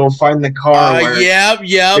DMX, and they go find the car. Yep.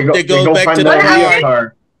 They go back to the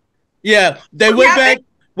car. Yeah, they went back.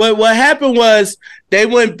 What happened was they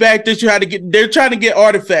went back to try to get. They're trying to get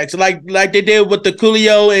artifacts, like they did with the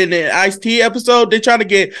Coolio and the Ice-T episode. They're trying to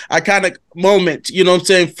get iconic moments, you know what I'm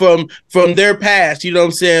saying, from their past. You know what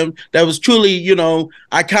I'm saying, that was truly, you know,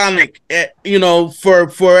 iconic. You know, for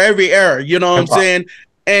every era. You know what I'm saying,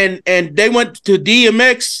 and they went to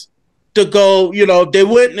DMX to go. You know, they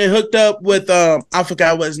went and hooked up with I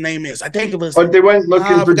forgot what his name is. I think it was. But they went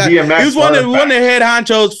looking for DMX. He was one of the head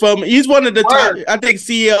honchos from. He's one of the top, I think,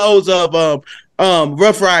 CEOs of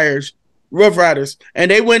Rough Riders, and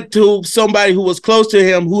they went to somebody who was close to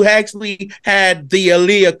him who actually had the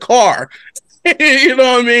Aaliyah car. You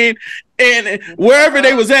know what I mean? And wherever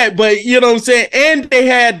they was at, but you know what I'm saying. And they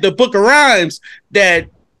had the Book of Rhymes that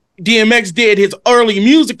DMX did his early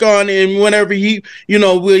music on, and whenever he, you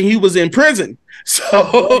know, when he was in prison.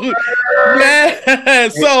 So, yeah,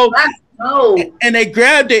 so. And they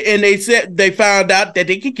grabbed it, and they said they found out that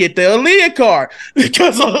they could get the Aaliyah car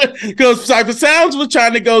because Cypher Sounds was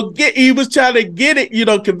trying to get it, you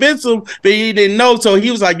know, convince him, but he didn't know. So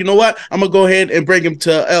he was like, you know what, I'm gonna go ahead and bring him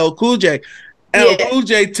to LL Cool J. LL Cool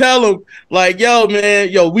J tell him like, yo, man,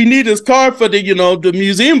 we need this car for the, you know, the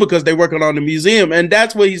museum, because they're working on the museum, and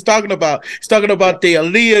that's what he's talking about. He's talking about the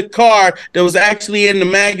Aaliyah car that was actually in the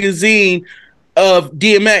magazine of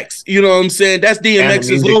DMX. You know what I'm saying? That's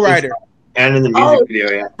DMX's Lowrider. And in the music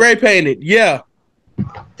video, spray painted,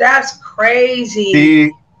 That's crazy.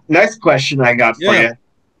 The next question I got for you,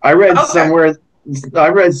 I read somewhere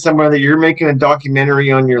that you're making a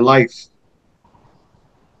documentary on your life.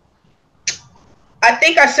 I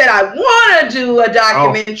think I said I want to do a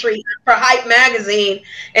documentary for Hype Magazine,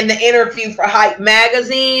 and the interview for Hype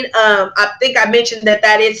Magazine. I think I mentioned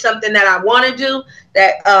that is something that I want to do.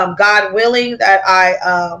 That God willing, that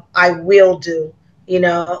I will do. You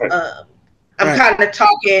know. I'm kind of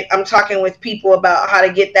talking with people about how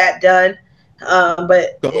to get that done.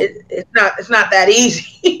 But it's not that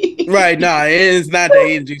easy. Right. No, it's not that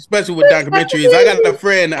easy, especially with documentaries. I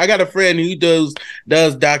got a friend who does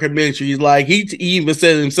documentaries. Like he even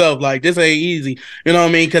says himself, like, this ain't easy. You know what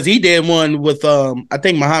I mean? Because he did one with I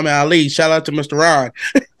think Muhammad Ali. Shout out to Mr. Ron.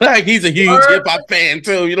 Like, he's a huge hip hop fan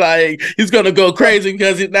too. Like, he's gonna go crazy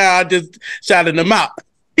because now I just shouted him out.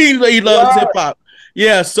 He loves hip hop.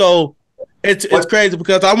 Yeah. So. It's crazy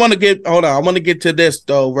because I want to get to this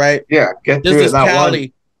though, right? Yeah, this is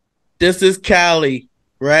Cali. This is Cali,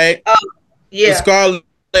 right? The Scarlet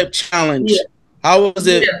Challenge. How was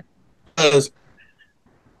it? Because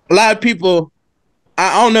a lot of people,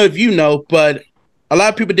 I don't know if you know, but a lot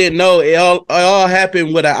of people didn't know. It all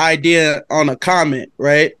happened with an idea on a comment,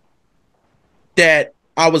 right? That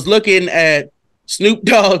I was looking at Snoop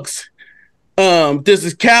Dogg's This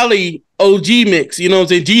Is Cali OG mix, you know what I'm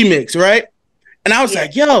saying? G mix, right? And I was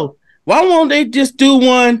like, yo, why won't they just do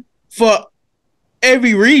one for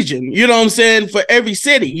every region? You know what I'm saying? For every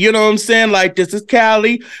city. You know what I'm saying? Like, this is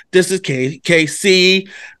Cali, this is KC,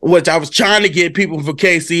 which I was trying to get people from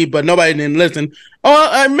KC, but nobody didn't listen.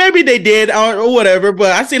 Or maybe they did or whatever,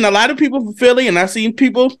 but I seen a lot of people from Philly, and I seen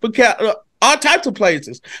people from all types of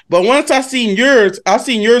places. But once I seen yours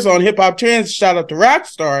on Hip Hop Trends. Shout out to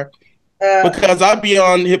Rockstar, because I'll be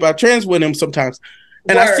on Hip Hop Trends with him sometimes.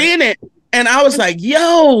 And I seen it. And I was like,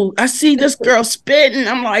 yo, I see this girl spitting.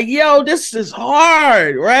 I'm like, yo, this is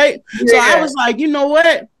hard, right? Yeah. So I was like, you know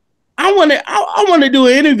what? I want to do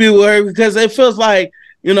an interview with her, because it feels like,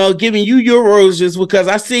 you know, giving you your roses, because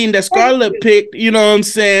I seen that Scarlett picked, you know what I'm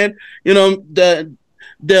saying? You know, the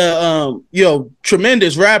you know,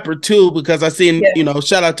 tremendous rapper too, because I seen, you know,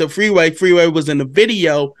 shout out to Freeway. Freeway was in the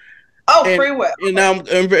video. Oh, Freeway. And I'm,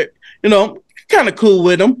 you know, kind of cool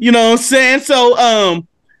with him, you know what I'm saying? So,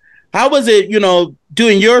 how was it, you know,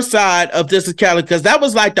 doing your side of This Is Cali? Because that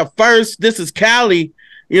was like the first This Is Cali,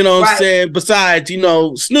 You know what I'm saying? Besides, you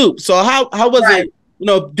know, Snoop. So how was it, you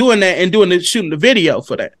know, doing that and shooting the video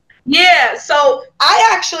for that? Yeah, so I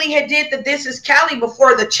actually had did the This Is Cali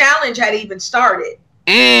before the challenge had even started.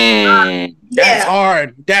 That's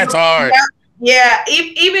hard. That's hard. Yeah,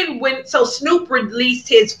 even when Snoop released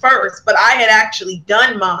his first, but I had actually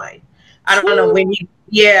done mine. I don't know when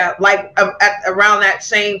like around that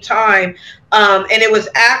same time, and it was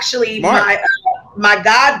actually my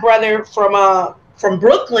god brother from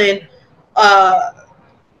Brooklyn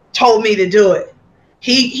told me to do it.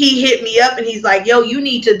 He hit me up and he's like, yo, you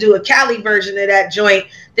need to do a Cali version of that joint.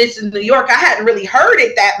 This is New York. I hadn't really heard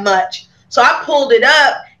it that much. So I pulled it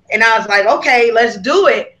up and I was like, okay, let's do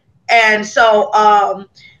it. And so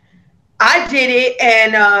I did it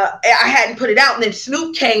and I hadn't put it out. And then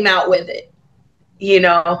Snoop came out with it, you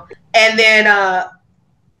know. And then I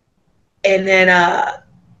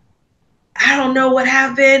don't know what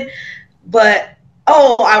happened, but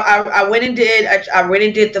I went and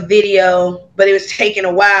did the video, but it was taking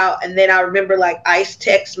a while. And then I remember like Ice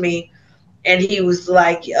text me and he was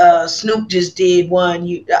like, Snoop just did one.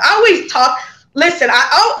 I always talk, listen,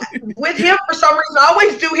 with him for some reason, I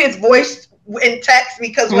always do his voice in text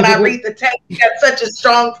because when I read the text, he got such a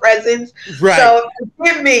strong presence. Right. So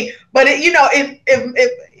forgive me. But if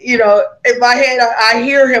my head, I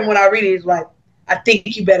hear him when I read it, he's like, I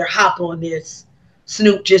think you better hop on this.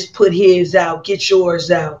 Snoop just put his out. Get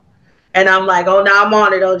yours out. And I'm like, oh, no, I'm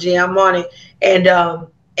on it, OG. I'm on it. And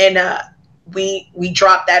we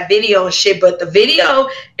dropped that video and shit. But the video,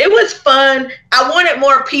 it was fun. I wanted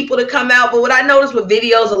more people to come out. But what I noticed with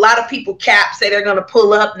videos, a lot of people say they're going to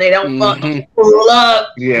pull up and they don't fucking pull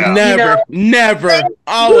up. Yeah. Never.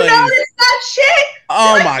 Always. You notice that shit?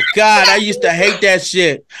 Oh my God. I used to hate that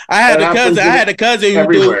shit. I had a cousin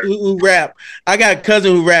who rap. I got a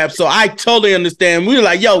cousin who raps, so I totally understand. We were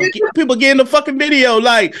like, yo, people get in the fucking video,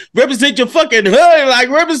 like, represent your fucking hood, like,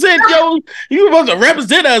 represent, you supposed to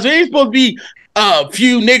represent us. We ain't supposed to be a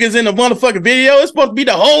few niggas in the motherfucking video. It's supposed to be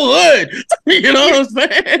the whole hood. You know what I'm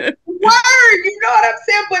saying? Word, you know what I'm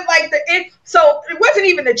saying? But like so it wasn't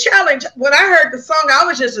even a challenge. When I heard the song, I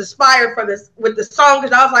was just inspired with the song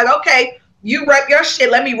because I was like, okay, you rep your shit,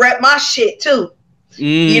 let me rep my shit too.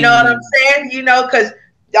 You know what I'm saying? You know, because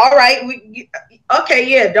all right, okay,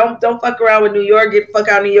 yeah, don't fuck around with New York, get the fuck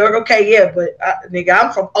out of New York. Okay, yeah, but nigga,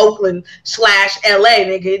 I'm from Oakland / LA,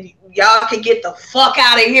 nigga. Y'all can get the fuck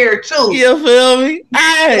out of here too. You feel me?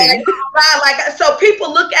 Hey. Like, so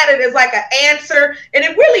people look at it as like an answer, and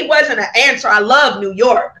it really wasn't an answer. I love New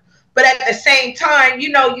York, but at the same time, you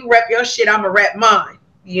know, you rep your shit, I'ma rep mine.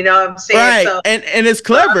 You know what I'm saying? Right. So, and it's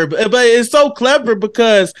clever, but it's so clever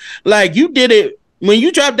because like you did it when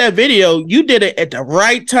you dropped that video, you did it at the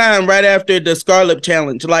right time, right after the Scarlet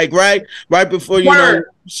Challenge, like right before you know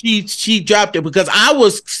she dropped it, because I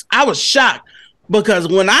was shocked. Because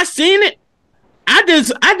when I seen it, I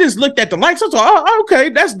just looked at the likes. I was like, oh, okay,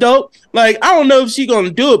 that's dope. Like, I don't know if she's gonna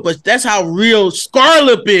do it, but that's how real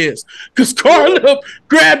Scarlett is. Because Scarlett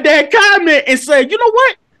grabbed that comment and said, you know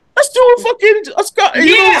what? Let's do a fucking, you know what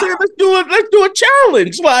I'm saying? Let's do a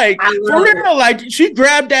challenge. Like, for real, like, she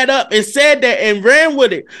grabbed that up and said that and ran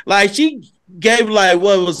with it. Like, she gave like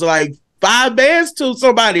what was like 5 bands to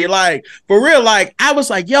somebody, like, for real. Like, I was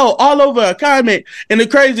like, yo, all over a comment. And the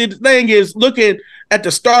crazy thing is looking at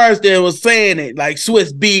the stars that was saying it, like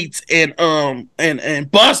Swiss Beats and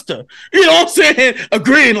Buster, you know what I'm saying,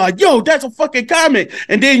 agreeing like, yo, that's a fucking comment.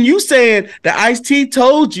 And then you saying that Ice-T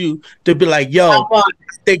told you to be like, yo, I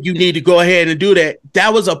think you need to go ahead and do that.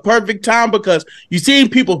 That was a perfect time because you seen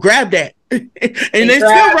people grab that. And they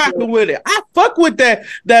still rocking with it. I fuck with that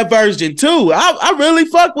version too. I really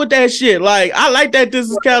fuck with that shit. Like, I like that This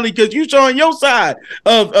Is Cali because you showing your side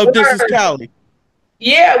of This Is Cali.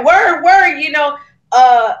 Yeah, word. You know,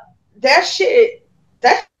 that shit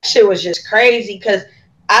was just crazy because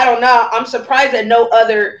I don't know. I'm surprised that no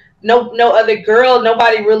other girl,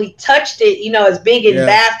 nobody really touched it. You know, as big and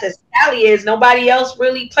vast as Cali is, nobody else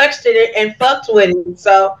really touched it and fucked with it.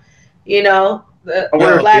 So, you know, I'm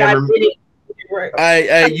glad I did it.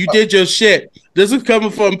 Right. You did your shit. This is coming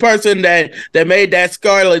from a person that made that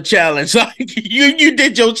Scarlet Challenge. Like, you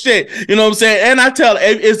did your shit. You know what I'm saying? And I tell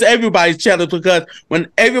it's everybody's challenge because when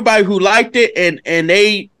everybody who liked it and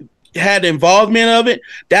they had involvement of it,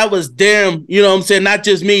 that was them, you know what I'm saying? Not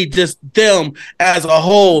just me, just them as a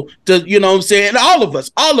whole. You know what I'm saying? And all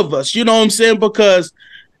of us, you know what I'm saying? Because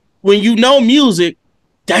when you know music,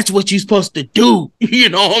 that's what you're supposed to do. You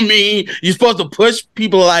know what I mean? You're supposed to push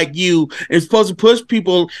people like you. It's supposed to push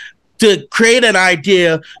people to create an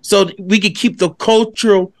idea so we can keep the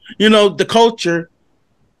culture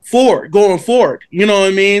going forward. You know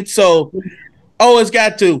what I mean? So Always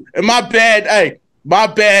got to. And my bad,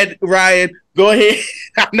 Ryan. Go ahead.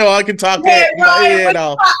 I know I can talk that.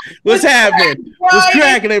 Ryan, What's happening? What's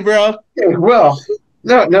cracking it, bro? Well,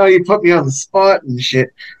 no, you put me on the spot and shit.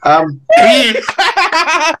 We having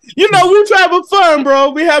fun, bro.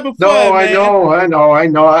 We having fun. No, man. I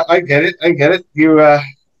know. I get it. You,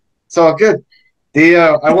 it's all good.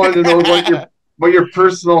 I wanted to know what your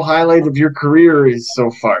personal highlight of your career is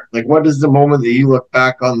so far. Like, what is the moment that you look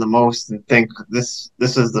back on the most and think this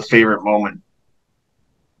is the favorite moment?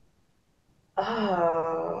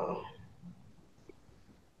 Oh,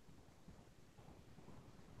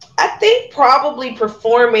 I think probably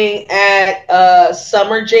performing at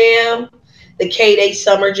Summer Jam, the K-Day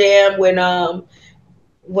Summer Jam, when it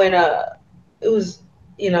was,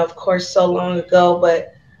 of course, so long ago,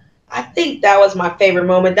 but I think that was my favorite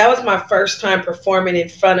moment. That was my first time performing in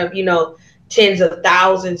front of, tens of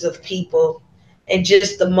thousands of people, and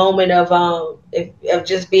just the moment of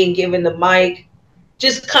just being given the mic,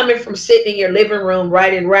 just coming from sitting in your living room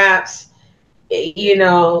writing raps, in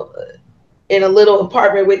a little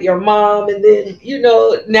apartment with your mom, and then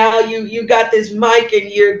now you got this mic and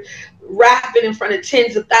you're rapping in front of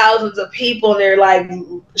tens of thousands of people, and they're like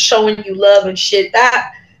showing you love and shit.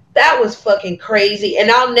 That was fucking crazy, and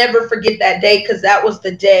I'll never forget that day, because that was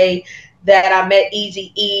the day that I met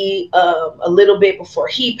Eazy-E a little bit before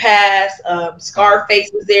he passed. Scarface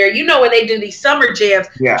was there. When they do these summer jams,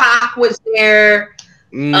 Yeah. Pac was there.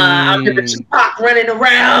 I remember Tupac running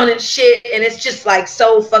around and shit, and it's just like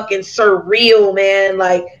so fucking surreal, man.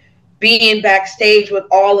 Like being backstage with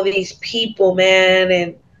all of these people, man,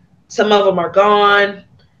 and some of them are gone,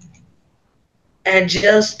 and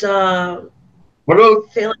just what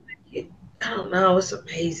about feeling like I don't know, it's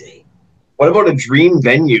amazing. What about a dream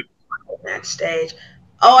venue? That stage.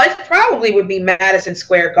 Oh, it probably would be Madison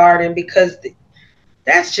Square Garden, because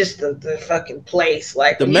that's just the fucking place.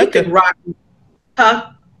 Like the when Mecca. you can rock.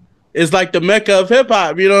 Huh? It's like the Mecca of hip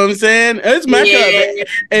hop, you know what I'm saying? It's Mecca. Yeah.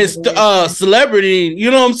 It's celebrity,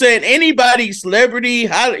 you know what I'm saying? Anybody, celebrity,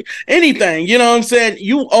 anything, you know what I'm saying?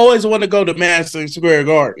 You always want to go to Madison Square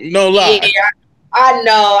Garden, no lie. Yeah, I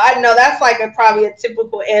know. That's like probably a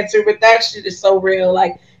typical answer, but that shit is so real.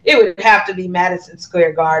 Like it would have to be Madison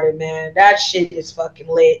Square Garden, man. That shit is fucking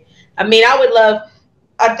lit. I mean, I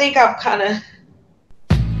think I've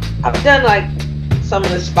done like some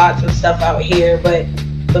of the spots and stuff out here, but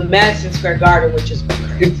Madison Square Garden would just be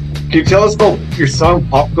crazy. Can you tell us about your song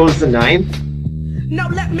Pop Goes the Nine? No,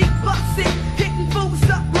 let me bust it. Hitting fools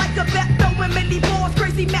up like a bat, throwing many balls.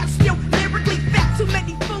 Crazy match, still lyrically fat. Too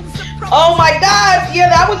many fools. Oh my God! Yeah,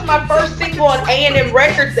 that was my first single on A&M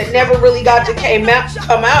Records that never really got to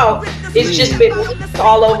come out. It's just been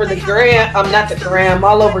all over the gram. Not the gram,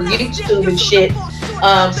 all over YouTube and shit.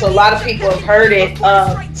 So a lot of people have heard it.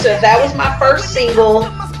 So that was my first single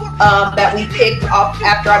that we picked up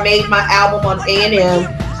after I made my album on A&M,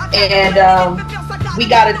 and we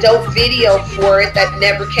got a dope video for it that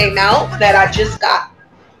never came out, that I just got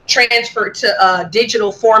transferred to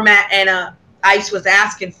digital format, and Ice was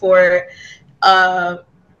asking for it,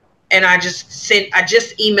 and I just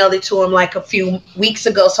emailed it to him like a few weeks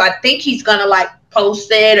ago, so I think he's gonna like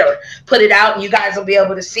post it or put it out, and you guys will be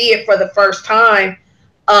able to see it for the first time,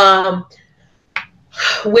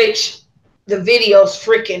 which the video's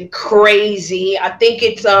freaking crazy. I think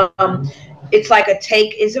it's like a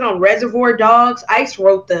take. Is it on Reservoir Dogs? Ice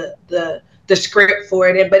wrote the script for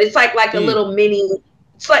it, but it's like a little mini.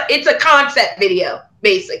 It's a concept video,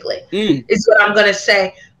 basically. Is what I'm gonna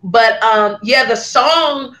say. But yeah, the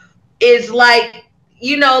song is like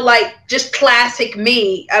just classic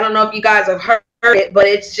me. I don't know if you guys have heard it, but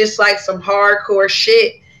it's just like some hardcore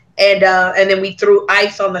shit. And then we threw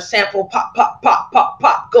Ice on the sample. Pop, pop, pop, pop,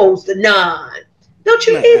 pop goes the 9. Don't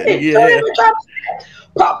you even? Yeah. Don't ever drop that.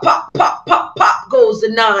 Pop, pop, pop, pop, pop goes the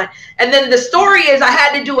 9. And then the story is I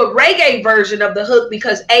had to do a reggae version of the hook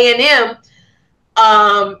because A&M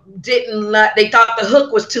they thought the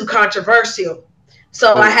hook was too controversial.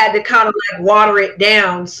 So I had to kind of like water it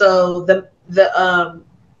down. So the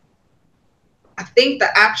I think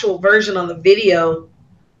the actual version on the video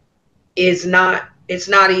is not. It's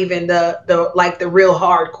not even the like the real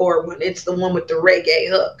hardcore one. It's the one with the reggae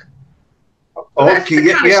hook. Okay,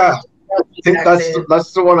 yeah. I think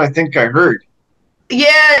that's the one I think I heard.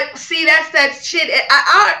 Yeah, see, that's that shit.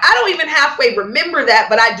 I don't even halfway remember that,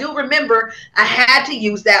 but I do remember I had to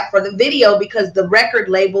use that for the video because the record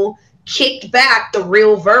label kicked back the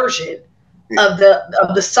real version of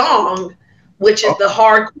the song, which is the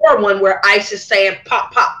hardcore one where Ice is saying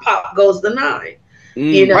pop, pop, pop goes the 9.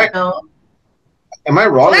 You know. Am I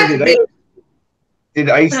wrong? Did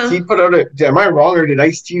Ice-T put out am I wrong, or did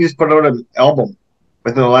Ice-T just put out an album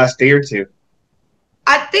within the last day or two?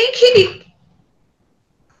 I think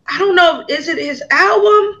I don't know, is it his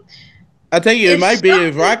album? I think it might be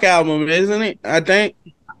his rock album, isn't it? I think.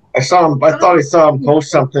 I thought I saw him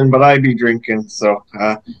post something, but I be drinking, so.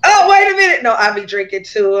 Oh, wait a minute. No, I be drinking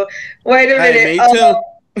too. Wait a minute.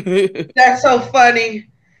 Me too. That's so funny.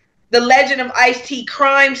 The Legend of Ice-T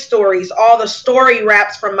Crime Stories, all the story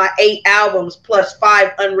raps from my 8 albums plus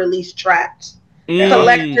 5 unreleased tracks.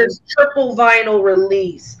 Collector's triple vinyl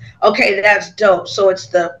release. Okay, that's dope. So it's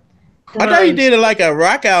the I thought he did like a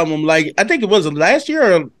rock album. Like, I think it was last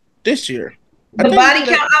year or this year. The Body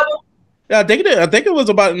Count album? Yeah, I think it was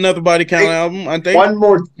about another Body Count album. I think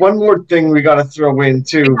one more thing we got to throw in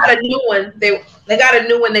too. They got a new one. They got a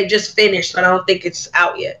new one they just finished, but I don't think it's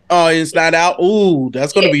out yet. Oh, it's not out. Ooh,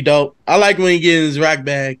 that's gonna be dope. I like when he gets in his rock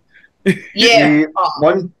bag. Yeah.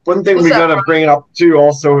 One thing we gotta bring up too.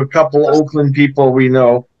 Also, a couple Oakland people we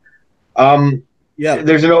know. Yeah.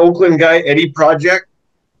 There's an Oakland guy, Eddie Project.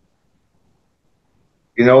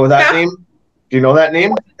 You know that name? Do you know that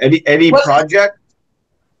name? Eddie Project.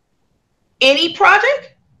 Eddie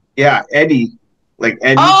Project? Yeah, Eddie. Like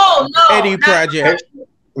Eddie. Oh no, Eddie Project.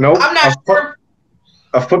 No, I'm not sure.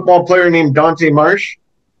 A football player named Dante Marsh.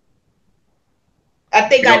 I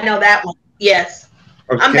think I know that one. Yes.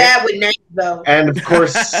 Okay. I'm bad with names though. And of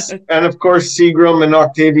course, Seagram and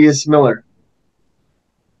Octavius Miller.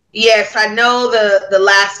 Yes, I know the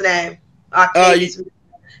last name. Octavius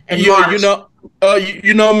and Marsh.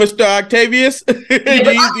 You know Mr. Octavius. I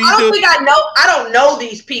don't think I know. I don't know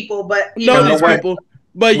these people, but you know these people.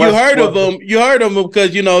 But you heard of them. You heard of them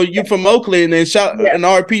because you from Oakland and an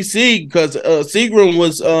RPC because Seagram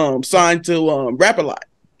was signed to Rap A Lot.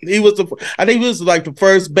 He was I think he was like the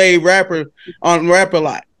first Bay rapper on Rap A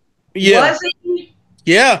Lot. Yeah. Was he?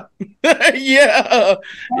 Yeah. yeah.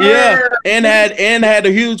 And had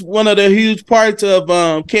one of the huge parts of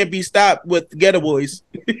Can't Be Stopped with Ghetto Boys.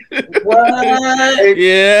 What?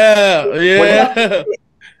 Yeah.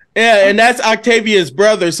 Yeah, and that's Octavius'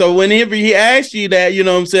 brother. So whenever he asked you that, you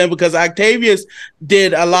know what I'm saying, because Octavius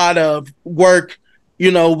did a lot of work,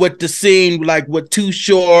 with the scene, like with Too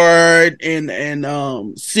Short and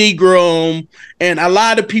Seagram and a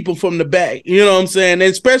lot of people from the Bay, you know what I'm saying?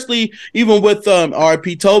 And especially even with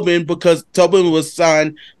R.P. Tobin, because Tobin was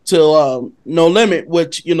signed to No Limit,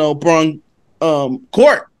 which, brung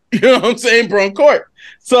Court, you know what I'm saying? Brung Court.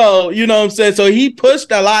 So, you know what I'm saying? So he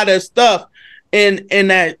pushed a lot of stuff in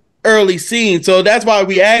that early scene. So that's why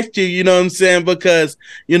we asked you, you know what I'm saying? Because,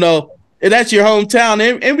 that's your hometown.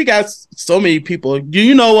 And we got so many people. Do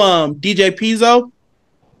you know DJ Pizzo?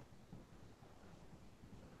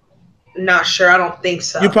 Not sure. I don't think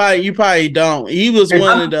so. You probably don't. He was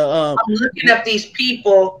one of the I'm looking up these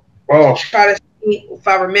people. Oh. Try to see if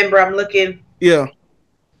I remember. I'm looking. Yeah.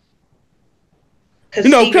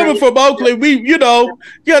 Coming from Oakland, not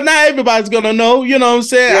everybody's gonna know. You know what I'm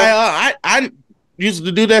saying? Yeah. I used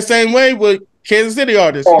to do that same way with Kansas City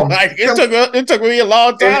artists. It took me a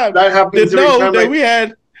long time to know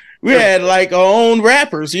that we had like our own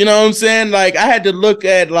rappers. You know what I'm saying? Like I had to look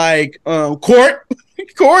at like Court.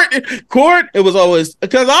 It was always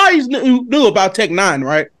because I always knew about Tech Nine,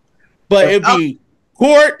 right? But it'd be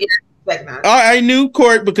Court. Yeah, I knew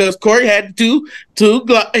Court because Court had two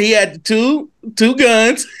guns. He had the 2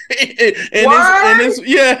 guns.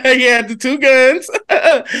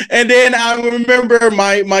 And then I remember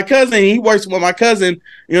my cousin, he works with my cousin,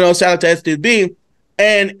 shout out to STB.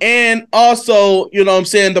 And also, what I'm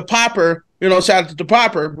saying, the Popper, shout out to the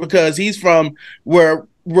Popper because he's from where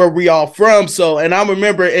we all from. So, and I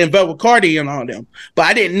remember in Velvet Cardi and all them, but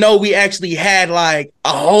I didn't know we actually had like a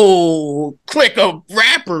whole clique of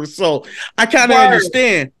rappers. So I kind of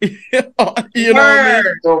understand, you know what I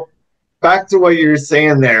mean? So back to what you're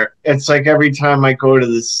saying there. It's like every time I go to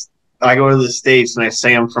the States and I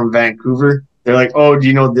say I'm from Vancouver, they're like, "Oh, do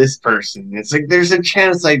you know this person?" It's like, there's a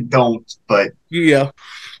chance I don't, but yeah,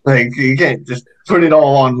 like you can't just put it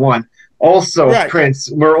all on one. Also, right.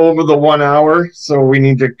 Prince, we're over the 1 hour, so we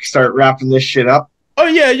need to start wrapping this shit up. Oh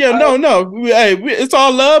yeah, no. Hey, it's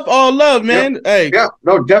all love, man. Yep. Hey, yeah,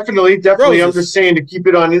 no, definitely. Roses. I'm just saying to keep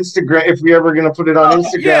it on Instagram. If we ever gonna put it on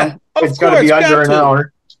Instagram, it's got to be under an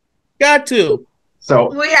hour. Got to.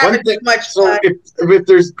 So we haven't too much. So if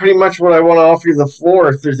there's pretty much what I want to offer you the floor.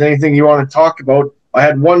 If there's anything you want to talk about, I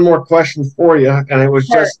had one more question for you, and it was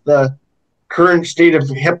just the current state of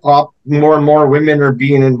hip hop. More and more women are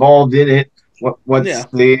being involved in it. What's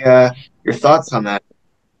your thoughts on that?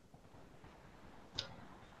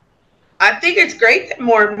 I think it's great that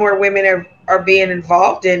more and more women are being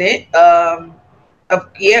involved in it.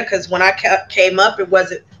 Yeah, because when I came up, it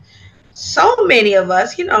wasn't so many of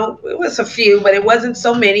us. You know, it was a few, but it wasn't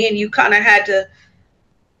so many, and you kind of had to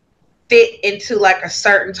fit into like a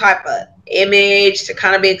certain type of image to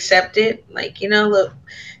kind of be accepted. Like, you know, look,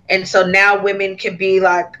 and so now women can be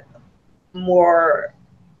like more,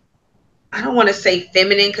 I don't want to say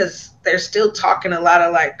feminine because they're still talking a lot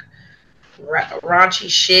of like raunchy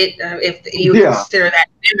shit. If you consider that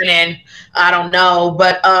feminine, I don't know,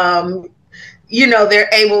 but you know, they're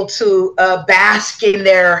able to bask in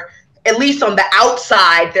their, at least on the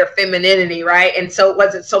outside, their femininity, right? And so it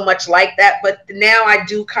wasn't so much like that, but now I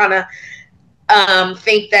do kind of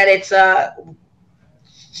think that it's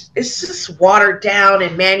just watered down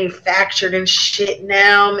and manufactured and shit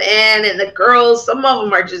now, man. And the girls, some of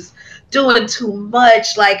them are just doing too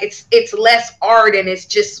much. Like it's less art and it's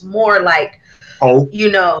just more like,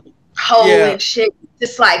 you know, and shit.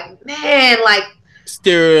 Just like, man, like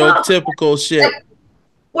stereotypical shit. Like,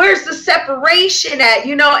 where's the separation at?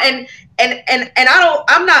 You know, and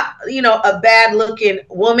I'm not, you know, a bad looking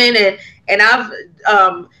woman, and I've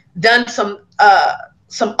done some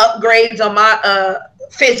upgrades on my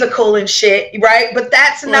physical and shit, right? But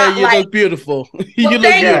that's not you like, look beautiful. You look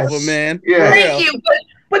beautiful, man. Yeah. Thank you.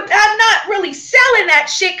 But I'm not really selling that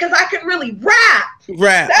shit because I can really rap.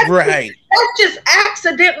 Right. That's just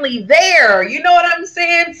accidentally there. You know what I'm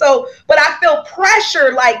saying? So, but I feel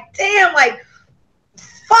pressure, like, damn, like,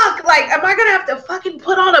 fuck, like, am I gonna have to fucking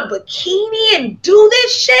put on a bikini and do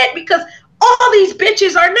this shit? Because all these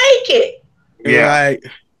bitches are naked. Yeah.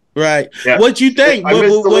 Right. Yeah. What you think? But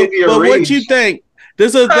what you think?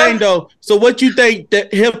 This is the thing, though. So what you think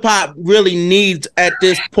that hip hop really needs at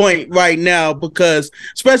this point right now? Because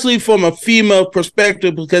especially from a female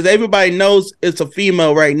perspective, because everybody knows it's a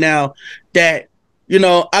female right now that, you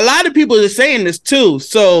know, a lot of people are saying this too.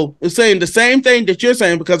 So it's saying the same thing that you're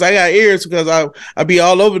saying, because I got ears, because I be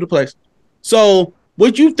all over the place. So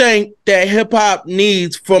what you think that hip hop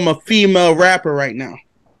needs from a female rapper right now?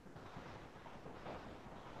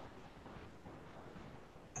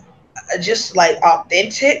 Just like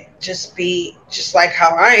authentic, just be just like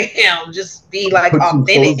how I am, just be like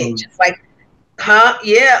authentic, just like,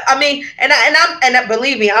 yeah. I mean, and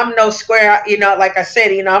believe me, I'm no square. You know, like I said,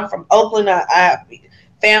 you know, I'm from Oakland. I have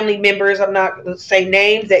family members, I'm not gonna say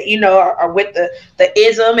names, that, you know, are with the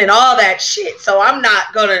ism and all that shit. So I'm not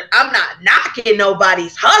knocking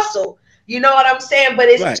nobody's hustle. You know what I'm saying? But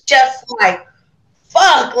it's just like,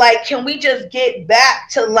 fuck, like, can we just get back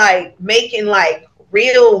to like making like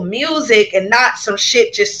real music and not some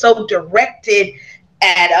shit just so directed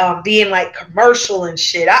at being like commercial and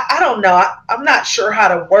shit. I don't know. I'm not sure how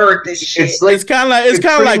to word this shit. It's kind of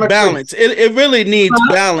like balance. It really needs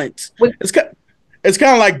balance. It's kind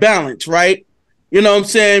of like balance, right? You know what I'm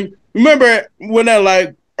saying? Remember when they're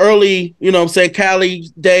like early, you know what I'm saying, Cali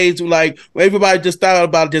days, like everybody just thought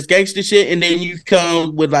about this gangster shit, and then you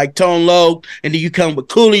come with like Tone Loc, and then you come with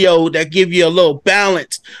Coolio that give you a little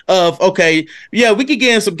balance of, okay, yeah, we could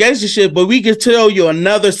get in some gangster shit, but we could tell you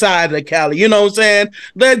another side of Cali. You know what I'm saying?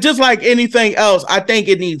 That just like anything else, I think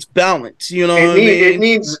it needs balance. You know what I mean? It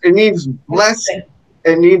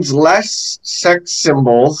needs less sex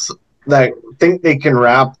symbols that think they can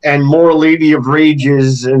rap, and more Lady of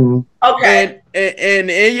Rages and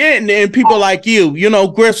and people like you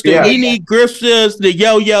know, Gripsta. Yes. We need Gripstas, the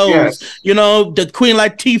Yo-Yos, yes. You know, the Queen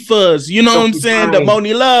Latifahs, you know what I'm saying, the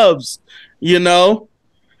Moni Loves, you know,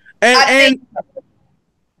 and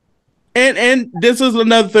this is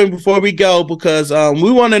another thing before we go, because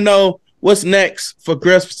we want to know what's next for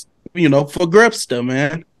Gripsta, you know, for Gripsta,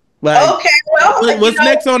 man. Like, okay, well, what's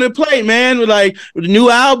next on the plate, man? Like the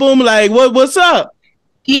new album, like what's up?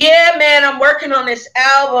 Yeah, man, I'm working on this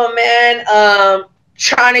album, man.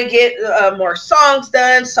 Trying to get more songs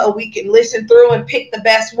done so we can listen through and pick the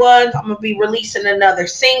best ones. I'm gonna be releasing another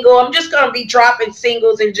single. I'm just gonna be dropping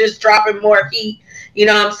singles and just dropping more heat. You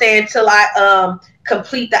know what I'm saying? Till I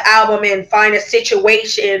complete the album and find a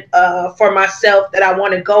situation for myself that I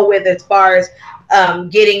want to go with, as far as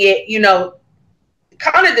getting it, you know.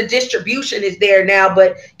 Kind of the distribution is there now,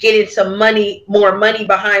 but getting some more money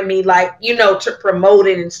behind me, like, you know, to promote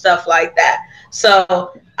it and stuff like that.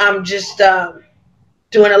 So I'm just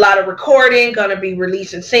doing a lot of recording, gonna be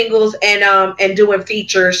releasing singles and doing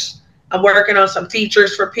features. I'm working on some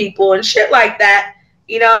features for people and shit like that.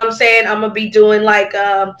 You know what I'm saying? I'm gonna be doing like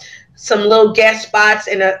some little guest spots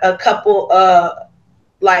in a couple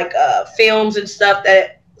films and stuff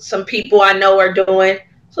that some people I know are doing.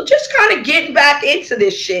 So just kind of getting back into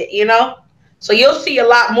this shit, you know? So you'll see a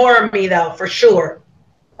lot more of me, though, for sure.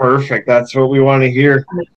 Perfect. That's what we want to hear.